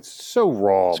 Oh, he's so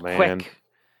raw, he's man. Quick.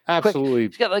 Absolutely.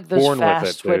 He's got those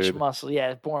fast switch muscle.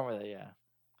 Yeah, born with it. Yeah.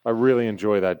 I really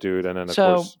enjoy that dude. And then, of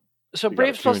course, So you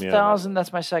Braves gotta plus tune in. 1,000,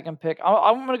 that's my second pick.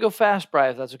 I'm going to go fast, Bri,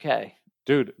 if that's okay.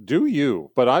 dude, do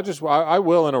you? But I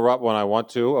will interrupt when I want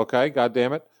to, okay? God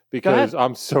damn it. Because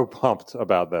I'm so pumped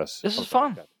about this. This is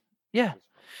sorry, fun. Yeah.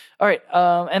 All right.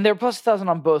 And they're plus 1,000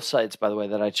 on both sites, by the way,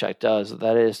 that I checked.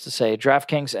 That is to say,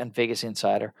 DraftKings and Vegas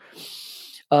Insider.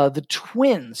 The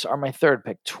Twins are my third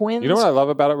pick. Twins. You know what I love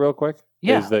about it, real quick?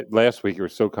 Yeah. Is that last week you were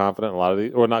so confident in a lot of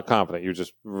these, or not confident, you were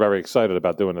just very excited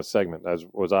about doing this segment, as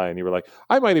was I, and you were like,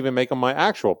 I might even make them my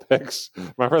actual picks.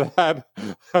 Remember that?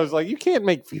 I was like, you can't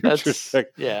make futures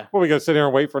picks. Yeah. What, we going to sit here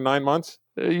and wait for 9 months?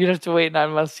 You'd have to wait 9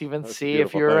 months to even see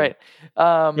if you were thing.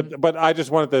 right. But I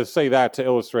just wanted to say that to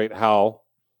illustrate how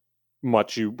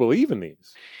much you believe in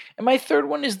these. And my third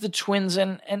one is the Twins,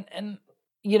 and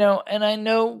you know, and I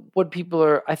know what people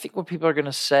are. I think what people are going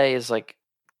to say is like,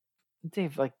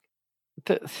 Dave, like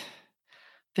the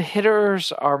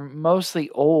hitters are mostly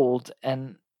old,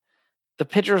 and the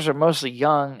pitchers are mostly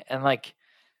young, and like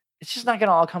it's just not going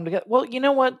to all come together. Well, you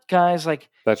know what, guys, like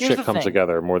that shit comes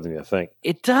together more than you think.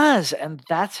 It does, and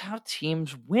that's how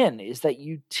teams win. Is that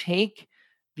you take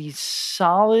these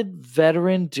solid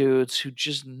veteran dudes who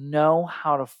just know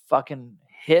how to fucking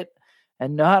hit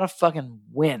and know how to fucking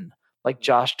win, like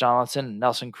Josh Donaldson and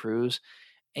Nelson Cruz,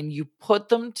 and you put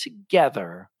them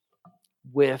together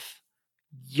with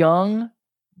young,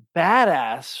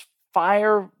 badass,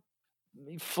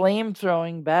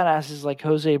 flame-throwing badasses like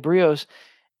Jose Brios,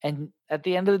 and at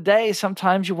the end of the day,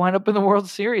 sometimes you wind up in the World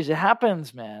Series. It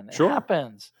happens, man. It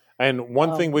happens. And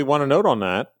one thing we want to note on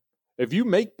that, if you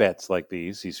make bets like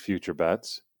these future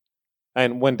bets,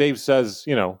 and when Dave says,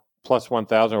 you know, plus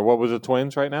 1,000, or what was the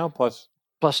Twins right now? Plus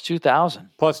 2,000.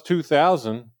 Plus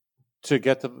 2,000 to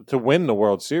get to win the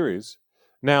World Series.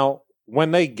 Now,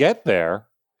 when they get there,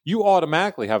 you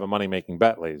automatically have a money-making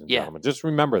bet, ladies and gentlemen. Just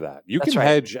remember that. You can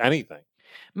hedge anything.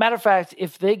 Matter of fact,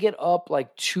 if they get up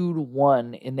like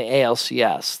 2-1 in the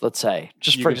ALCS, let's say,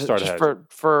 just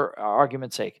for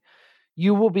argument's sake,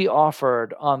 you will be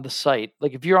offered on the site.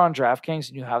 Like if you're on DraftKings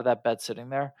and you have that bet sitting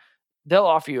there, they'll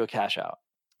offer you a cash out.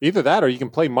 Either that, or you can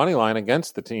play money line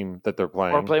against the team that they're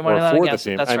playing, or play money line against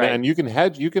the team. That's right. And you can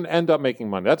hedge. You can end up making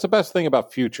money. That's the best thing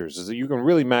about futures, is that you can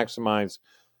really maximize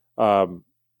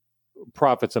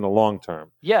profits in the long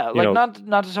term. Yeah, like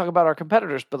not to talk about our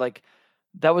competitors, but like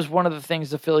that was one of the things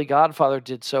the Philly Godfather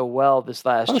did so well this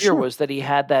last year was that he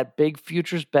had that big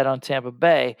futures bet on Tampa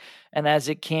Bay, and as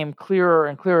it came clearer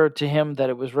and clearer to him that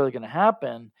it was really going to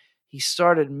happen, he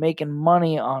started making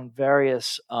money on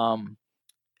various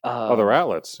other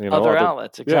outlets. Other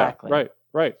outlets, exactly. Yeah,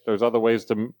 right. There's other ways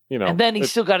to, and then he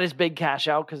still got his big cash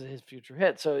out because of his future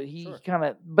hit. So he kind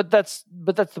of, but that's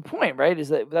the point, right?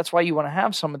 Is that's why you want to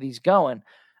have some of these going,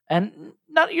 and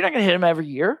you're not going to hit them every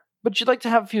year. But you'd like to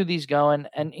have a few of these going,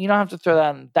 and you don't have to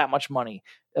throw that much money.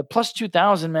 Plus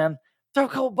 2,000, man. Throw a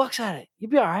couple bucks at it. You'll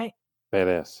be all right.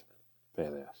 Badass.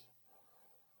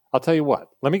 I'll tell you what.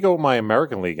 Let me go with my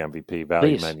American League MVP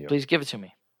value menu. Please give it to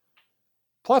me.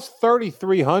 Plus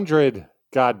 3,300.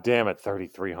 God damn it,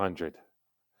 3,300.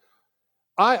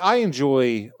 I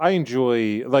enjoy.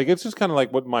 Like, it's just kind of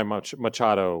like what my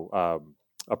Machado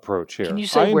approach here. Can you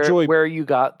say where you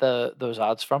got those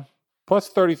odds from? Plus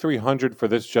 3,300 for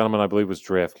this gentleman, I believe, was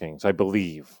DraftKings. I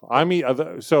believe. I mean,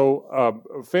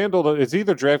 FanDuel, it's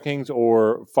either DraftKings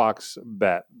or Fox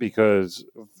Bet, because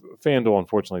FanDuel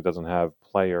unfortunately doesn't have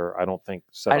player, I don't think,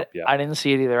 set up yet. I didn't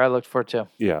see it either. I looked for it too.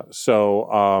 Yeah. So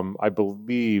I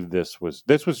believe this was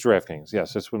DraftKings.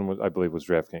 Yes, this one I believe was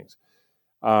DraftKings.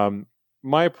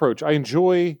 My approach, I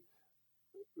enjoy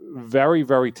very,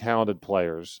 very talented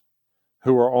players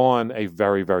who are on a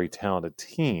very, very talented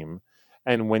team.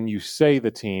 And when you say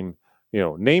the team,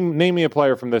 name me a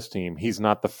player from this team, he's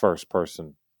not the first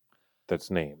person that's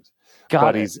named.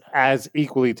 He's as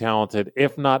equally talented,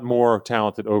 if not more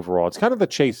talented overall. It's kind of the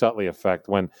Chase Utley effect.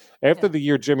 When after the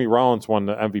year Jimmy Rollins won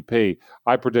the MVP,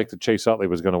 I predicted Chase Utley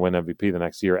was going to win MVP the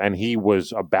next year, and he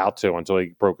was about to until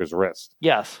he broke his wrist.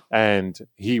 Yes. And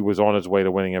he was on his way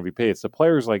to winning MVP. It's the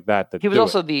players like that he was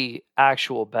also the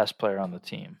actual best player on the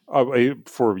team.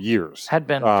 For years. Had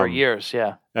been for years,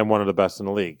 yeah. And one of the best in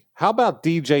the league. How about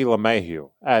DJ LeMahieu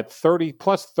at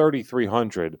plus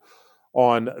 3,300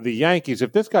 on the Yankees?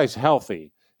 If this guy's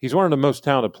healthy, he's one of the most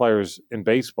talented players in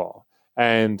baseball.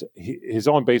 And his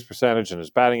on-base percentage and his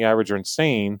batting average are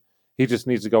insane. He just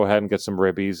needs to go ahead and get some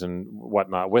ribbies and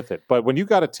whatnot with it. But when you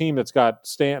got a team that's got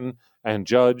Stanton and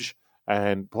Judge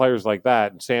and players like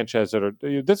that, and Sanchez,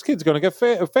 this kid's going to get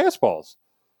fastballs.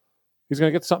 He's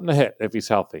going to get something to hit if he's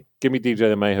healthy. Give me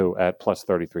DJ LeMahieu at plus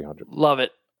 3,300. Love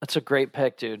it. That's a great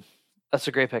pick, dude. That's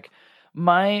a great pick.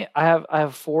 I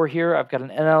have 4 here. I've got an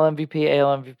NL MVP,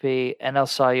 AL MVP, NL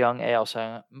Cy Young, AL Cy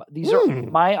Young. These are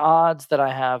my odds that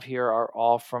I have here are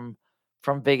all from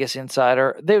Vegas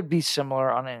Insider. They would be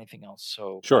similar on anything else.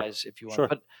 So guys, if you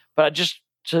want, but just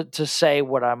to say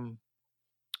what I'm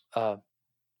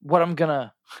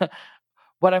gonna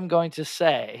what I'm going to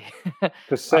say.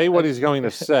 To say what he's going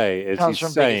to say is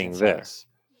he's saying this.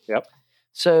 Yep.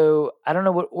 So I don't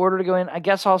know what order to go in. I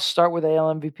guess I'll start with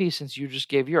AL MVP since you just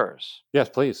gave yours. Yes,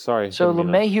 please. Sorry. So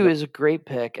LeMahieu is a great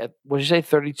pick at, what did you say,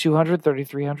 3,200,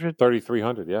 3,300?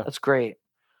 3,300, yeah. That's great.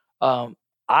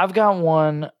 I've got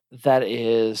one that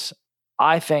is,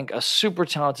 I think, a super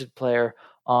talented player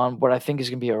on what I think is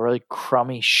going to be a really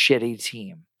crummy, shitty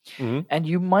team. Mm-hmm. And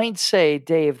you might say,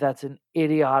 Dave, that's an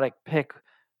idiotic pick.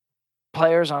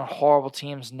 Players on horrible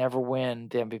teams never win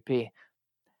the MVP.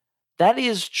 That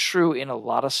is true in a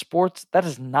lot of sports. That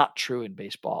is not true in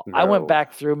baseball. No. I went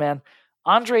back through, man.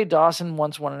 Andre Dawson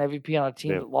once won an MVP on a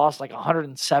team that lost like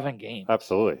 107 games.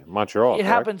 Absolutely. Montreal. It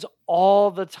happens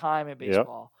all the time in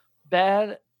baseball.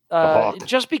 Yep. Bad.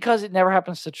 Just because it never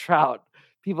happens to Trout,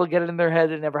 people get it in their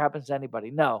head it never happens to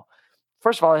anybody. No.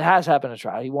 First of all, it has happened to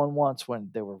Trout. He won once when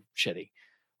they were shitty.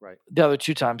 Right. The other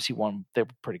 2 times he won, they were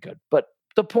pretty good. But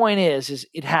the point is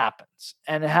it happens,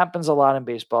 and it happens a lot in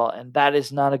baseball, and that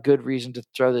is not a good reason to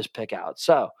throw this pick out.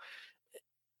 So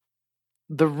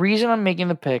the reason I'm making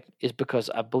the pick is because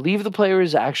I believe the player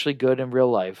is actually good in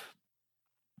real life.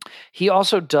 He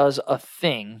also does a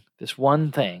thing, this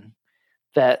one thing,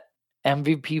 that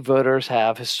MVP voters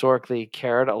have historically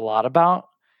cared a lot about,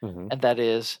 and that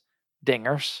is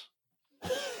dingers.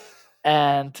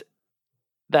 And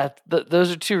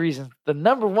those are 2 reasons. The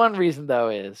number 1 reason, though,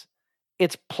 is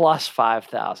it's plus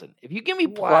 5,000. If you give me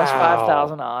plus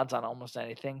 5,000 odds on almost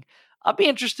anything, I'll be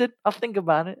interested. I'll think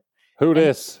about it. Who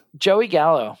this? Joey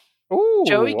Gallo. Ooh,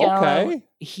 Joey Gallo. Okay.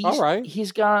 All right.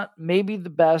 He's got maybe the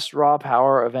best raw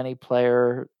power of any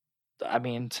player,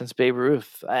 since Babe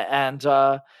Ruth. And,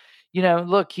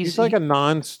 look, he's like a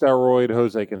non-steroid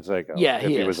Jose Canseco. Yeah, if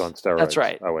he was on steroids. That's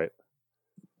right. Oh, wait.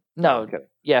 No,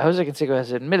 yeah, Jose Canseco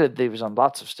has admitted that he was on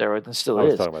lots of steroids and still is. I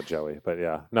was talking about Joey, but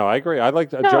yeah. No, I agree. I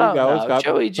like Joey Gallo's got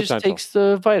Joey potential. just takes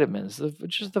the vitamins,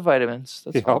 just the vitamins.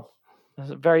 That's all.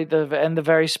 The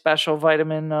very special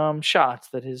vitamin shots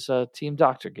that his team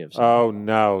doctor gives him. Oh,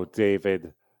 no,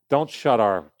 David. Don't shut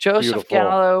our Joseph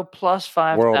Gallo plus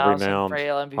 5,000 for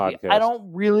AL MVP. Podcast. I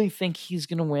don't really think he's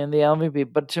going to win the AL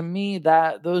MVP, but to me,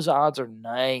 those odds are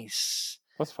nice.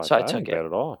 Plus 5,000. So I took it. Bad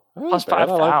at all. Plus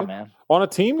 5,000, man. On a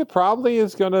team that probably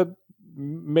is going to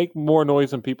make more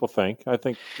noise than people think. I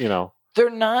think, They're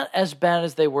not as bad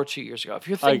as they were 2 years ago. If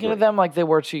you're thinking of them like they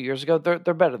were 2 years ago, they're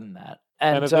better than that.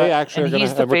 And if they actually are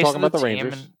going to, we're talking about the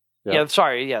Rangers.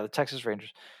 The Texas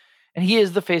Rangers. And he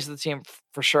is the face of the team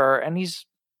for sure. And he's,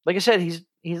 like I said, he's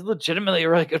legitimately a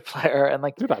really good player. And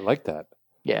dude, I like that.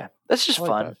 Yeah, that's just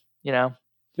fun, Yep.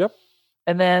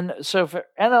 And then, so for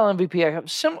NL MVP, I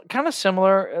have kind of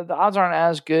similar. The odds aren't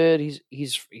as good. He's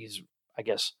I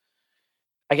guess,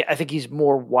 I think he's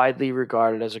more widely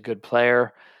regarded as a good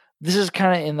player. This is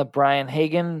kind of in the Brian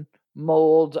Hagen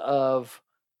mold of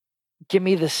give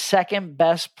me the second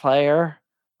best player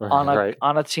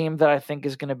on a team that I think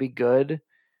is going to be good,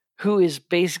 who is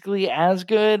basically as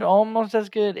good, almost as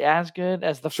good as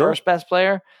the first best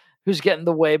player, who's getting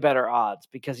the way better odds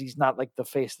because he's not like the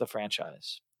face of the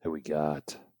franchise. Who we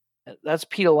got? That's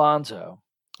Pete Alonso.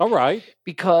 All right.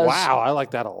 Because I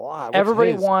like that a lot.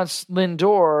 Everybody wants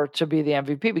Lindor to be the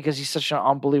MVP because he's such an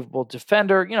unbelievable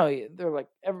defender. They're like,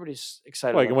 everybody's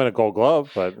excited. Well, he can win a Gold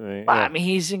Glove, but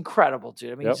he's incredible,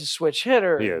 dude. He's a switch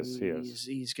hitter. He is.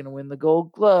 He's going to win the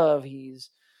Gold Glove. He's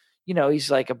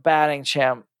like a batting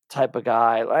champ type of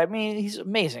guy. He's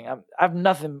amazing. I've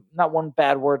not one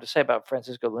bad word to say about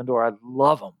Francisco Lindor. I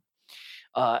love him.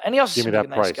 And he also seems like a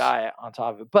nice guy on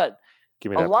top of it. But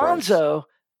Alonso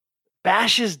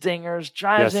bashes dingers,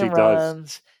 drives in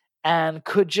runs, and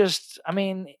could just,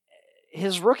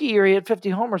 his rookie year, he had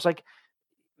 50 homers. Like,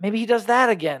 maybe he does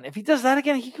that again. If he does that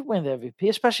again, he could win the MVP,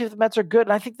 especially if the Mets are good.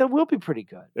 And I think they will be pretty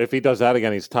good. If he does that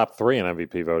again, he's top 3 in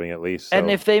MVP voting at least. So. And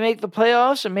if they make the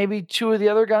playoffs, and maybe 2 of the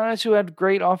other guys who had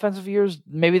great offensive years,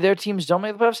 maybe their teams don't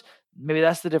make the playoffs, maybe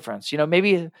that's the difference.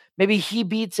 Maybe he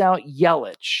beats out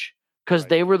Yelich because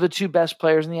they were the 2 best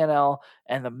players in the NL,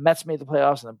 and the Mets made the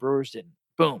playoffs, and the Brewers didn't.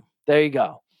 Boom. There you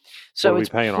go. So it's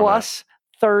plus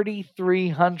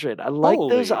 3,300. I like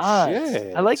those odds.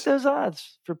 Shit. I like those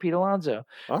odds for Pete Alonso.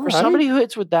 For somebody who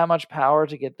hits with that much power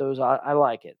to get those odds, I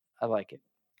like it.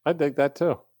 I dig that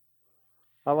too.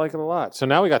 I like it a lot. So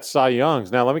now we got Cy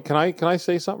Youngs. Now can I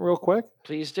say something real quick?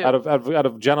 Please do. Out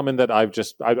of gentlemen that I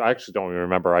actually don't even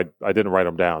remember. I didn't write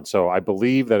them down. So I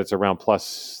believe that it's around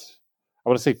plus, I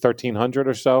want to say 1,300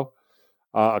 or so.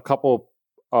 A couple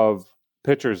of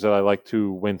pitchers that I like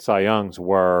to win Cy Youngs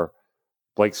were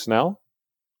Blake Snell.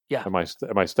 Yeah. Am I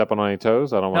stepping on any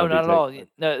toes? I don't want to. No, not at all.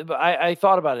 No, but I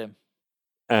thought about him.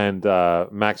 And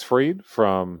Max Fried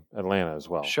from Atlanta as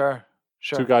well. Sure.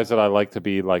 Two guys that I like to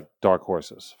be like dark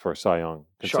horses for Cy Young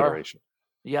consideration.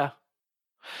 Sure.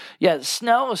 Yeah.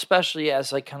 Snell especially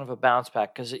as like kind of a bounce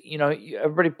back because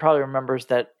everybody probably remembers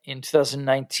that in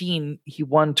 2019 he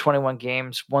won 21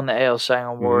 games, won the AL Cy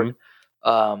Young Award.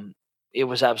 Mm-hmm. It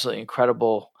was absolutely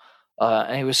incredible,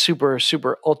 and he was super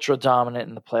super ultra dominant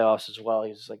in the playoffs as well. He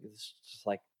was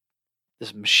like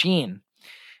this machine.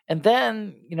 And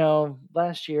then,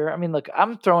 last year, I mean, look,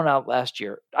 I'm throwing out last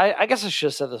year. I guess I should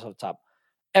have said this off the top.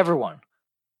 Everyone.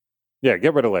 Yeah,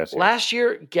 get rid of last year. Last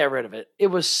year, get rid of it. It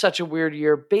was such a weird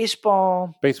year.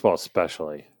 Baseball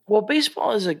especially. Well,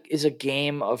 baseball is a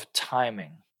game of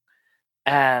timing.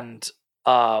 And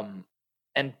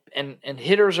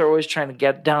hitters are always trying to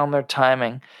get down their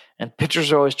timing, and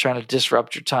pitchers are always trying to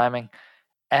disrupt your timing.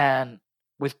 And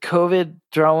with COVID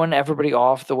throwing everybody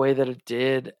off the way that it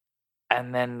did,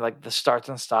 and then like the starts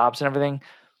and stops and everything,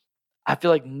 I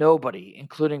feel like nobody,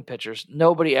 including pitchers,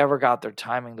 nobody ever got their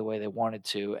timing the way they wanted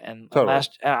to. And totally.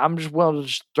 I'm just willing to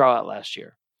just throw out last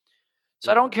year.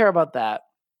 So I don't care about that.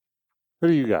 Who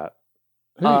do you got?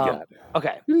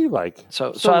 Okay. Who do you like?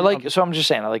 So I'm just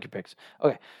saying I like your picks.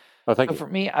 Okay. Oh, thank you. For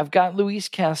me, I've got Luis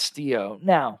Castillo.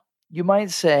 Now, you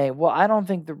might say, well, I don't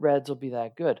think the Reds will be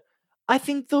that good. I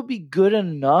think they'll be good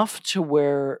enough to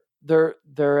where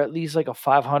they're at least like a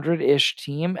 500-ish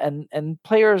team, and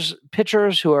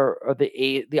pitchers who are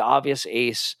the obvious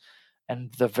ace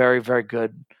and the very, very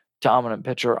good dominant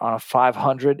pitcher on a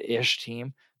 500-ish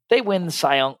team, they win the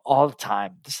Cy Young all the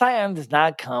time. The Cy Young does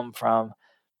not come from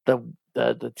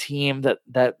the team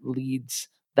that leads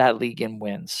that league in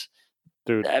wins.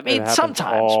 Dude, I mean,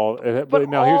 sometimes, but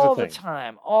now here's the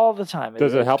thing. All the time.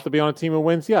 Does it help to be on a team who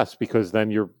wins? Yes, because then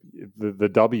the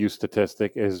W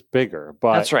statistic is bigger.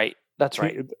 But that's right.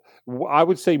 I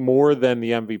would say more than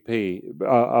the MVP.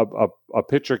 A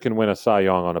pitcher can win a Cy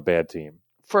Young on a bad team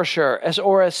for sure,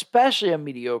 or especially a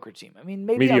mediocre team. I mean,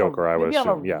 maybe mediocre. I would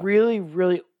assume. Yeah, really,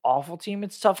 really awful team.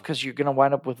 It's tough because you're going to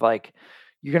wind up with one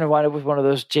of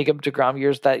those Jacob deGrom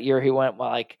years. That year he went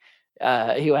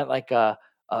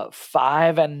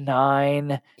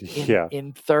 5-9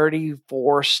 in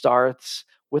 34 starts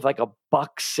with like a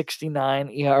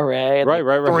 $1.69 ERA and right,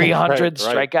 300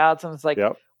 strikeouts, and it's like,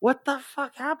 yep. What the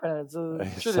fuck happened? It's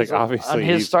like obviously on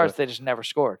his starts they just never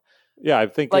scored. Yeah, I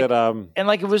think that and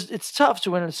it's tough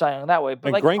to win a Cy Young that way.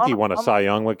 But and Greinke won a Cy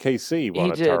Young with KC.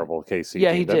 Won a terrible KC.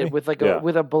 Yeah, team, he did with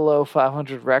with a below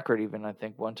 500 record even, I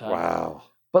think, one time. Wow.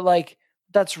 But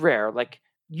that's rare.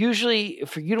 Usually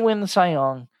for you to win the Cy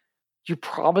Young, you're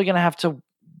probably going to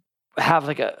have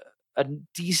a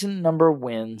decent number of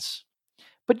wins,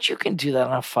 but you can do that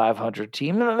on a 500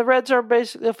 team. And the Reds are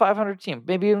basically a 500 team,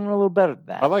 maybe even a little better than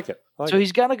that. I like it.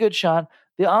 He's got a good shot.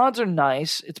 The odds are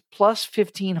nice. It's plus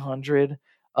 1,500.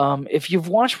 If you've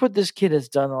watched what this kid has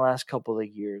done the last couple of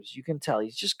years, you can tell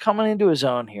he's just coming into his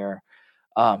own here.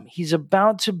 He's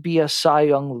about to be a Cy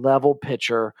Young level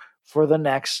pitcher for the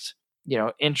next,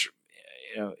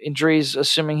 injuries,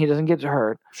 assuming he doesn't get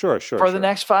hurt. Sure. For the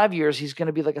next 5 years, he's going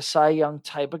to be like a Cy Young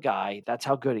type of guy. That's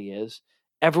how good he is.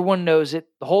 Everyone knows it.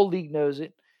 The whole league knows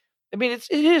it. I mean, it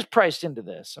is priced into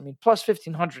this. I mean, plus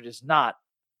 1,500 is not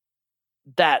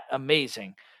that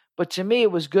amazing. But to me,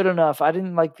 it was good enough. I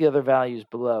didn't like the other values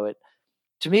below it.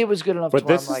 To me, it was good enough. But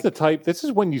this is this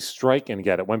is when you strike and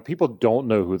get it, when people don't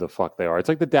know who the fuck they are. It's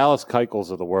like the Dallas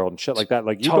Keuchels of the world and shit like that.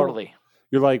 Totally.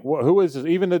 You're like, who is this?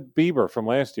 Even the Bieber from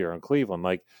last year in Cleveland.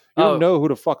 Like, you don't know who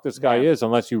the fuck this guy is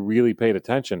unless you really paid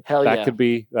attention. That could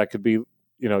be,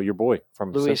 your boy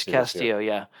from Luis Castillo.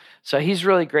 Yeah. So he's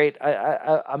really great.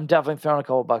 I'm definitely throwing a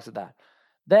couple bucks at that.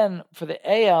 Then for the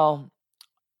AL,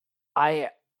 I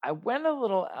went a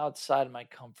little outside of my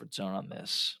comfort zone on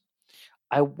this.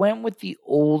 I went with the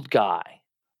old guy,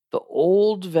 the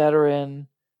old veteran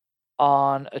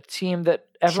on a team that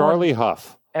Charlie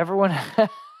Huff. Everyone.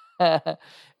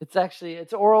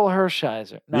 It's Oral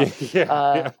Hershiser. No,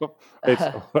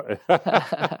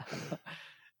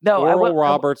 no, Oral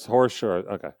Roberts Horseshoe.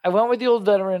 Okay, I went with the old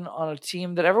veteran on a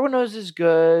team that everyone knows is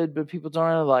good, but people don't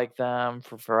really like them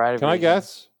for a variety of reasons. Can I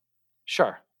guess?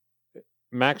 Sure.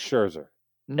 Max Scherzer.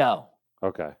 No.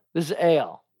 Okay. This is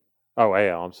AL. Oh,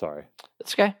 AL. I'm sorry.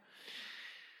 That's okay.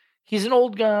 He's an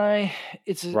old guy.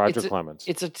 Roger Clemens.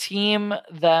 It's a team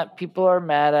that people are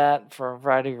mad at for a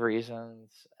variety of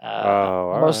reasons.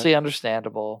 Mostly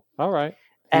understandable. All right.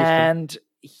 And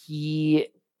he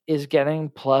is getting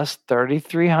plus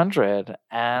 3,300.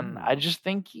 And I just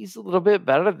think he's a little bit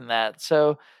better than that.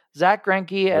 So Zach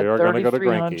Greinke at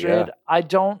 3,300. I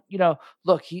don't,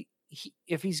 look, he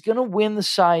if he's going to win the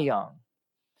Cy Young,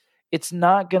 it's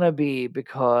not going to be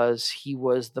because he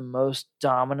was the most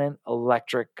dominant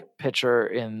electric pitcher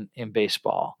in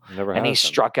baseball. And he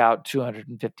struck out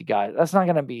 250 guys. That's not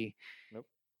going to be. Nope.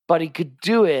 But he could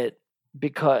do it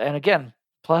because, and again,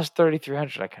 plus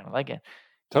 3,300, I kind of like it.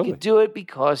 Totally. He could do it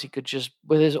because he could just,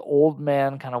 with his old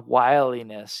man kind of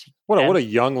wiliness. What a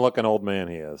young looking old man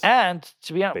he is. And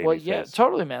to be honest,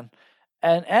 totally, man.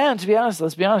 And to be honest,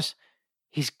 let's be honest,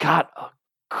 he's got a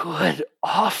good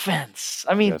offense.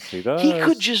 I mean, yes, he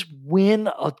could just win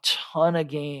a ton of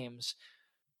games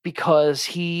because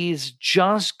he's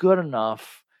just good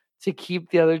enough to keep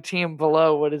the other team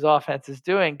below what his offense is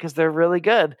doing because they're really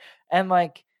good. And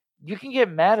like, you can get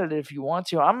mad at it if you want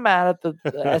to. I'm mad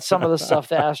at some of the stuff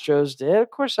the Astros did. Of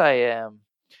course I am.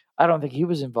 I don't think he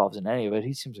was involved in any of it.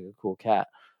 He seems like a cool cat.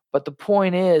 But the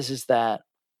point is that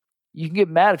you can get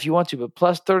mad if you want to, but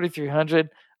plus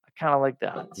 3,300, I kind of like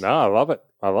that. No, I love it.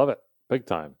 I love it. Big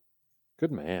time.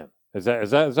 Good man. Does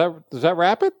that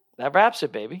wrap it? That wraps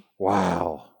it, baby.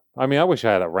 Wow. I mean, I wish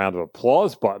I had a round of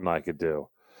applause button I could do.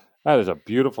 That is a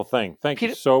beautiful thing. Thank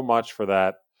you so much for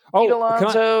that. Pete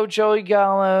Alonso, Joey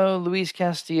Gallo, Luis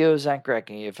Castillo, Zach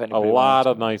Greinke. If anybody a lot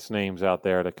of nice names out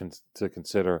there to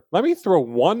consider. Let me throw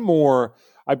one more.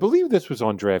 I believe this was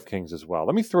on DraftKings as well.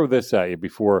 Let me throw this at you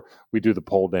before we do the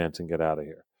pole dance and get out of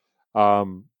here.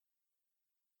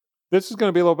 This is going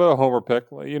to be a little bit of a homer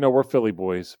pick. We're Philly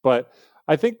boys, but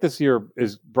I think this year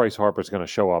is Bryce Harper's going to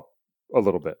show up a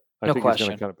little bit. I think he's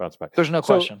going to kind of bounce back. There's no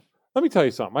question. Let me tell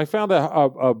you something. I found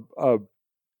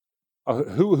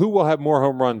who will have more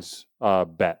home runs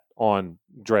bet on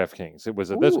DraftKings. It was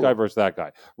this guy versus that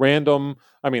guy. Random.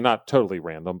 I mean, not totally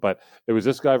random, but it was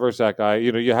this guy versus that guy.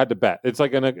 You had to bet. It's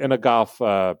like in a golf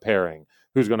pairing,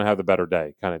 who's going to have the better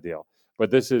day kind of deal.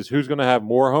 But this is who's going to have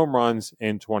more home runs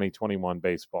in 2021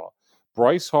 baseball.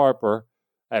 Bryce Harper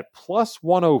at plus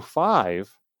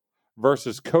 105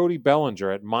 versus Cody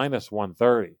Bellinger at minus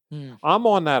 130. I'm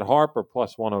on that Harper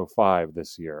plus 105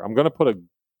 this year. I'm going to put a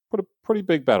pretty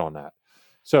big bet on that.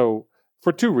 So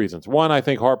for two reasons. One, I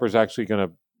think Harper's actually going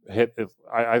to hit.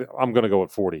 I'm going to go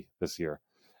at 40 this year.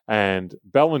 And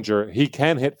Bellinger, he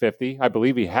can hit 50. I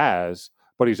believe he has,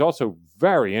 but he's also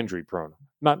very injury prone.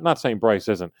 Not saying Bryce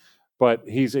isn't, but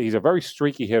he's a very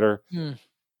streaky hitter.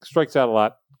 Strikes out a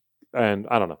lot. And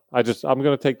I don't know. I'm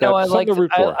going to take that. No, I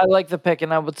like the pick,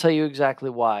 and I will tell you exactly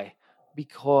why.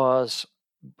 Because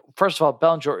first of all,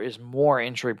 Bellinger is more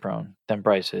injury prone than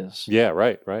Bryce is. Yeah,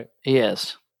 right. He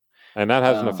is. And that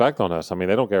has an effect on us. I mean,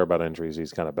 they don't care about injuries,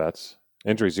 these kind of bets.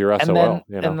 Injuries, you're SOL.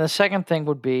 And the second thing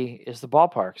would be is the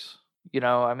ballparks.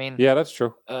 I mean. Yeah, that's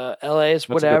true. LA is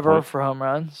whatever for home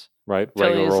runs. Right.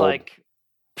 Philly is like,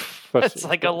 it's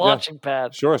like a launching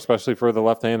pad. Sure, especially for the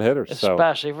left-hand hitters.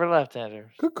 Especially for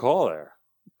left-handers. Good call there.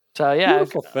 So, yeah.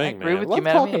 Beautiful thing, I agree with you,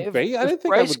 man. I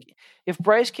mean, if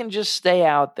Bryce can just stay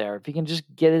out there, if he can just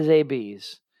get his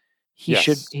ABs, he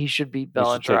should beat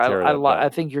Bellinger. I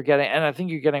think you're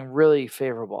getting really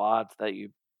favorable odds that you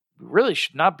really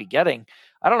should not be getting.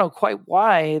 I don't know quite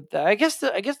why. I guess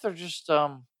they're just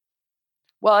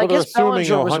I guess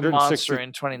Bellinger was a monster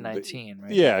in 2019,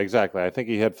 right? Yeah, exactly. I think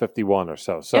he had 51 or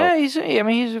so. So yeah, he's a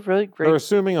really great. They're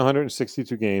assuming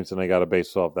 162 games, and they got to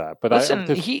base off that. But listen,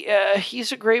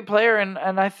 he's a great player, and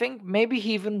I think maybe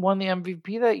he even won the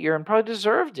MVP that year and probably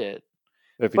deserved it.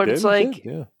 If he did, it's like,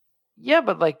 yeah,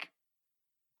 but like,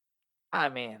 I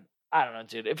mean, I don't know,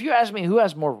 dude. If you ask me, who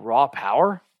has more raw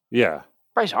power? Yeah.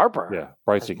 Bryce Harper. Yeah,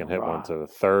 Bryce, he can hit one to the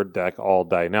third deck all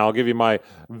day. Now, I'll give you my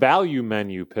value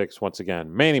menu picks once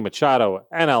again. Manny Machado,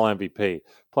 NL MVP,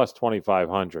 plus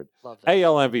 2,500. AL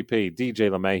MVP, DJ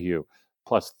LeMahieu,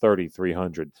 plus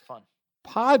 3,300. It's fun.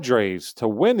 Padres to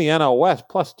win the NL West,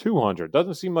 plus 200.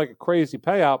 Doesn't seem like a crazy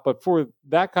payout, but for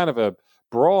that kind of a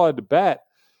broad bet,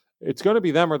 it's going to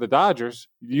be them or the Dodgers.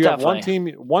 You Definitely.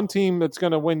 Have one team that's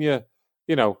going to win you,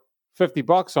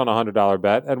 $50 on a $100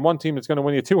 bet, and one team that's going to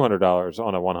win you $200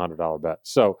 on a $100 bet.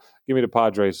 So give me the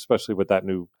Padres, especially with that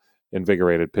new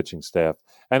invigorated pitching staff.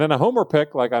 And then a homer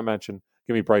pick, like I mentioned,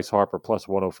 give me Bryce Harper plus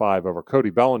 105 over Cody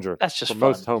Bellinger. That's just for fun.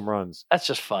 Most home runs. That's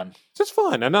just fun. It's just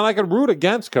fun. And then I can root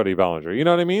against Cody Bellinger. You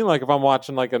know what I mean? Like if I'm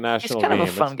watching like a national game. He's kind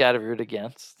of a fun guy to root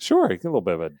against. Sure. He's a little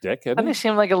bit of a dick, isn't he? Doesn't he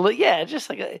seem like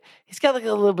he's got like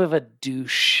a little bit of a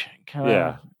douche kind of.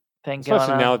 Yeah. thing Especially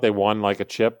going on. now that they won like a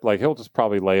chip. Like he'll just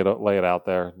probably lay it out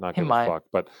there. Not He give might. a fuck.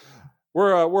 But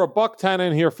we're $1.10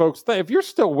 in here, folks. If you're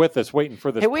still with us waiting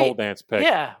for this pole dance pick.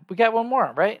 Yeah, we got one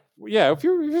more, right? Yeah, if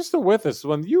you're still with us,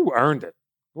 when you earned it.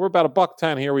 We're about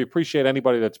 $1.10 here. We appreciate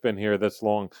anybody that's been here this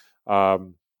long.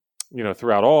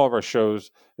 Throughout all of our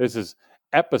shows. This is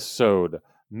episode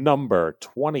number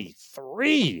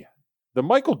 23. The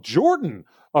Michael Jordan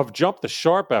of Jump the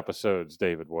Sharp episodes,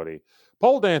 David Woody.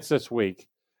 Pole dance this week.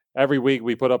 Every week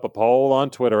we put up a poll on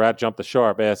Twitter at Jump the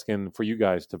Sharp asking for you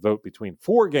guys to vote between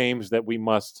 4 games that we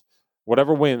must,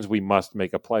 whatever wins, we must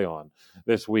make a play on.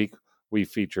 This week we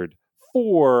featured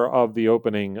 4 of the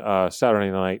opening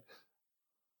Saturday night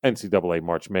NCAA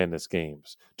March Madness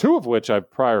games, 2 of which I've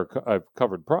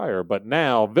covered prior, but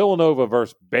now Villanova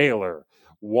versus Baylor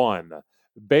won.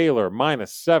 Baylor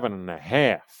minus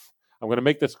 7.5. I'm going to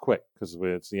make this quick because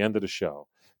it's the end of the show.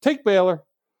 Take Baylor.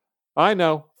 I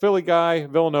know, Philly guy,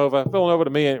 Villanova. Villanova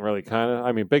to me ain't really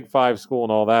Big Five school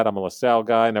and all that. I'm a LaSalle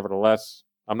guy. Nevertheless,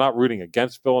 I'm not rooting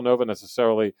against Villanova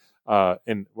necessarily.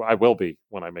 And I will be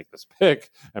when I make this pick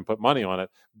and put money on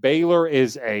it. Baylor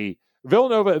is a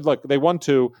Villanova. Look, they won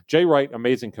 2. Jay Wright,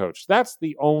 amazing coach. That's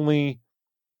the only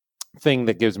thing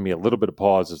that gives me a little bit of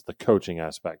pause is the coaching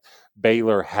aspect.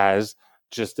 Baylor has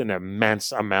just an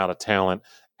immense amount of talent.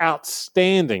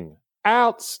 Outstanding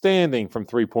from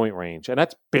 3-point range. And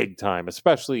that's big time,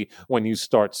 especially when you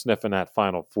start sniffing that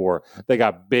Final Four. They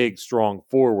got big, strong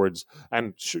forwards.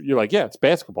 And you're like, yeah, it's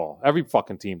basketball. Every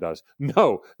fucking team does.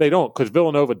 No, they don't, because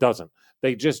Villanova doesn't.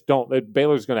 They just don't.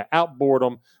 Baylor's going to outboard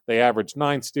them. They average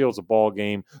 9 steals a ball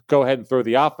game. Go ahead and throw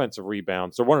the offensive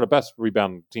rebounds. They're one of the best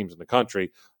rebounding teams in the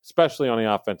country, especially on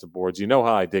the offensive boards. You know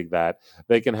how I dig that.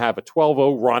 They can have a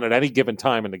 12-0 run at any given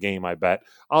time in the game, I bet.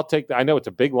 I'll take that. I know it's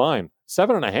a big line.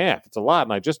 7.5. It's a lot.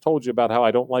 And I just told you about how I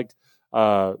don't like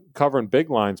covering big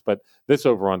lines, but this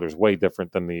over-under is way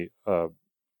different than the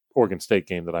Oregon State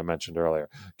game that I mentioned earlier.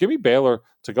 Give me Baylor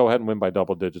to go ahead and win by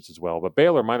double digits as well. But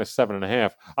Baylor minus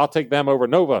 7.5. I'll take them over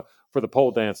Nova for the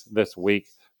pole dance this week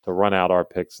to run out our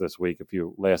picks this week. If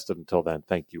you lasted until then,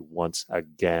 thank you once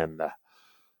again.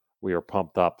 We are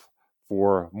pumped up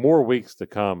for more weeks to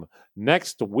come.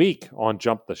 Next week on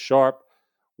Jump the Sharp,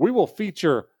 we will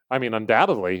feature,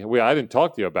 undoubtedly, I didn't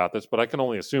talk to you about this, but I can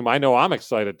only assume, I know I'm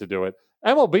excited to do it,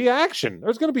 MLB action.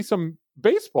 There's going to be some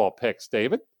baseball picks,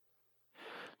 David.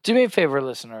 Do me a favor,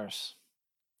 listeners.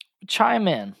 Chime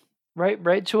in.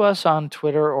 Write to us on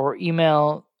Twitter or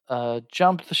email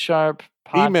Jump the Sharp.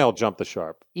 Email Jump the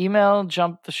Sharp. Email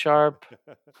Jump the Sharp.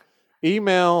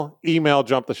 email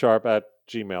Jump the Sharp at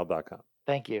gmail.com.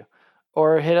 Thank you.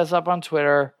 Or hit us up on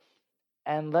Twitter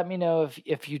and let me know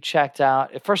if you checked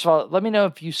out. First of all, let me know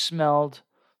if you smelled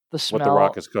the smell what the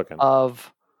Rock is cooking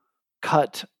of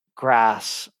cut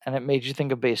grass and it made you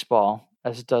think of baseball,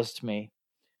 as it does to me.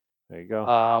 There you go.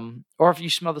 Or if you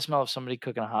smell the smell of somebody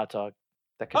cooking a hot dog,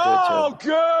 that could do it too. Oh,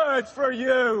 good for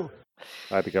you.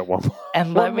 I had to get one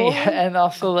more. And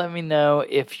also let me know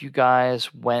if you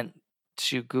guys went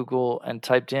to Google and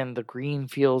typed in the green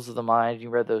fields of the mind. You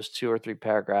read those 2 or 3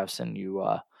 paragraphs and you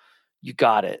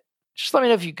got it. Just let me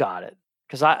know if you got it,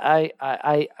 because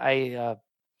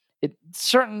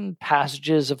certain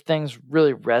passages of things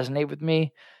really resonate with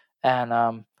me, and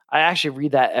I actually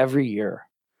read that every year.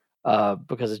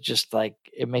 Because it just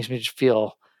it makes me just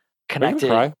feel connected. Are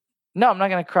you gonna cry? No, I'm not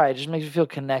gonna cry. It just makes me feel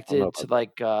connected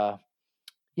to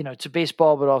to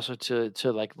baseball, but also to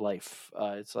life.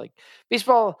 It's like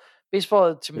baseball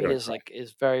to me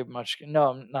is very much,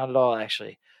 no, not at all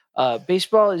actually.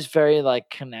 Baseball is very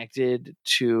connected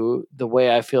to the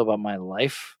way I feel about my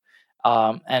life.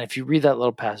 And if you read that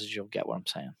little passage, you'll get what I'm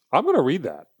saying. I'm gonna read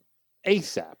that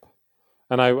ASAP.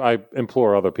 And I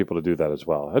implore other people to do that as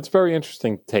well. It's a very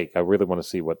interesting take. I really want to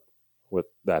see what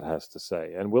that has to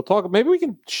say. And we'll talk. Maybe we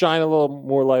can shine a little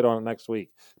more light on it next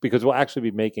week, because we'll actually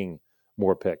be making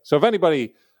more picks. So if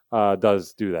anybody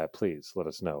does do that, please let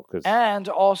us know. And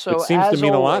also, it seems to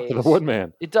mean a lot to the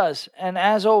Woodman. It does. And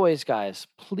as always, guys,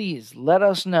 please let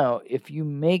us know if you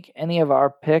make any of our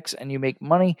picks and you make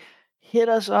money. Hit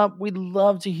us up. We'd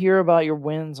love to hear about your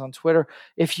wins on Twitter.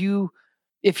 If you,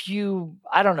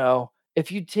 I don't know, if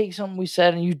you take something we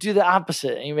said and you do the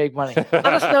opposite and you make money, let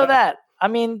us know that.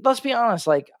 Let's be honest.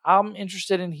 I'm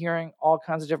interested in hearing all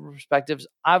kinds of different perspectives.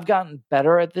 I've gotten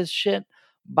better at this shit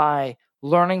by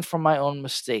learning from my own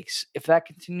mistakes. If that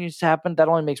continues to happen, that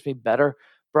only makes me better.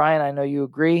 Brian, I know you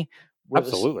agree.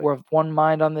 Absolutely. We're of one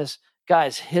mind on this.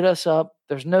 Guys, hit us up.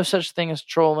 There's no such thing as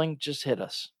trolling. Just hit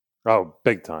us. Oh,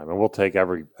 big time. And we'll take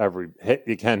every hit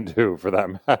you can do, for that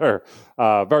matter.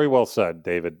 Very well said,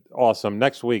 David. Awesome.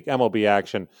 Next week, MLB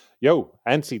action.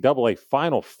 NCAA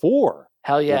Final Four.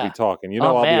 Hell yeah. We'll be talking.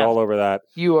 I'll be all over that.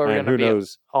 You are going to be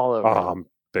knows? All over. I'm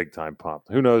big time pumped.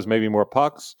 Who knows? Maybe more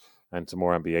pucks and some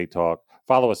more NBA talk.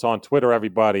 Follow us on Twitter,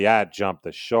 everybody, at Jump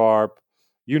the Sharp.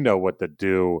 You know what to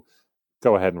do.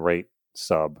 Go ahead and rate,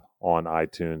 sub on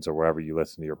iTunes or wherever you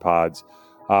listen to your pods.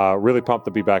 Really pumped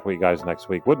to be back with you guys next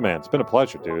week. Woodman, it's been a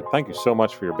pleasure, dude. Thank you so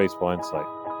much for your baseball insight.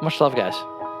 Much love, guys.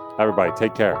 Everybody,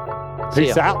 take care. See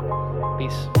Peace ya. out.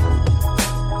 Peace.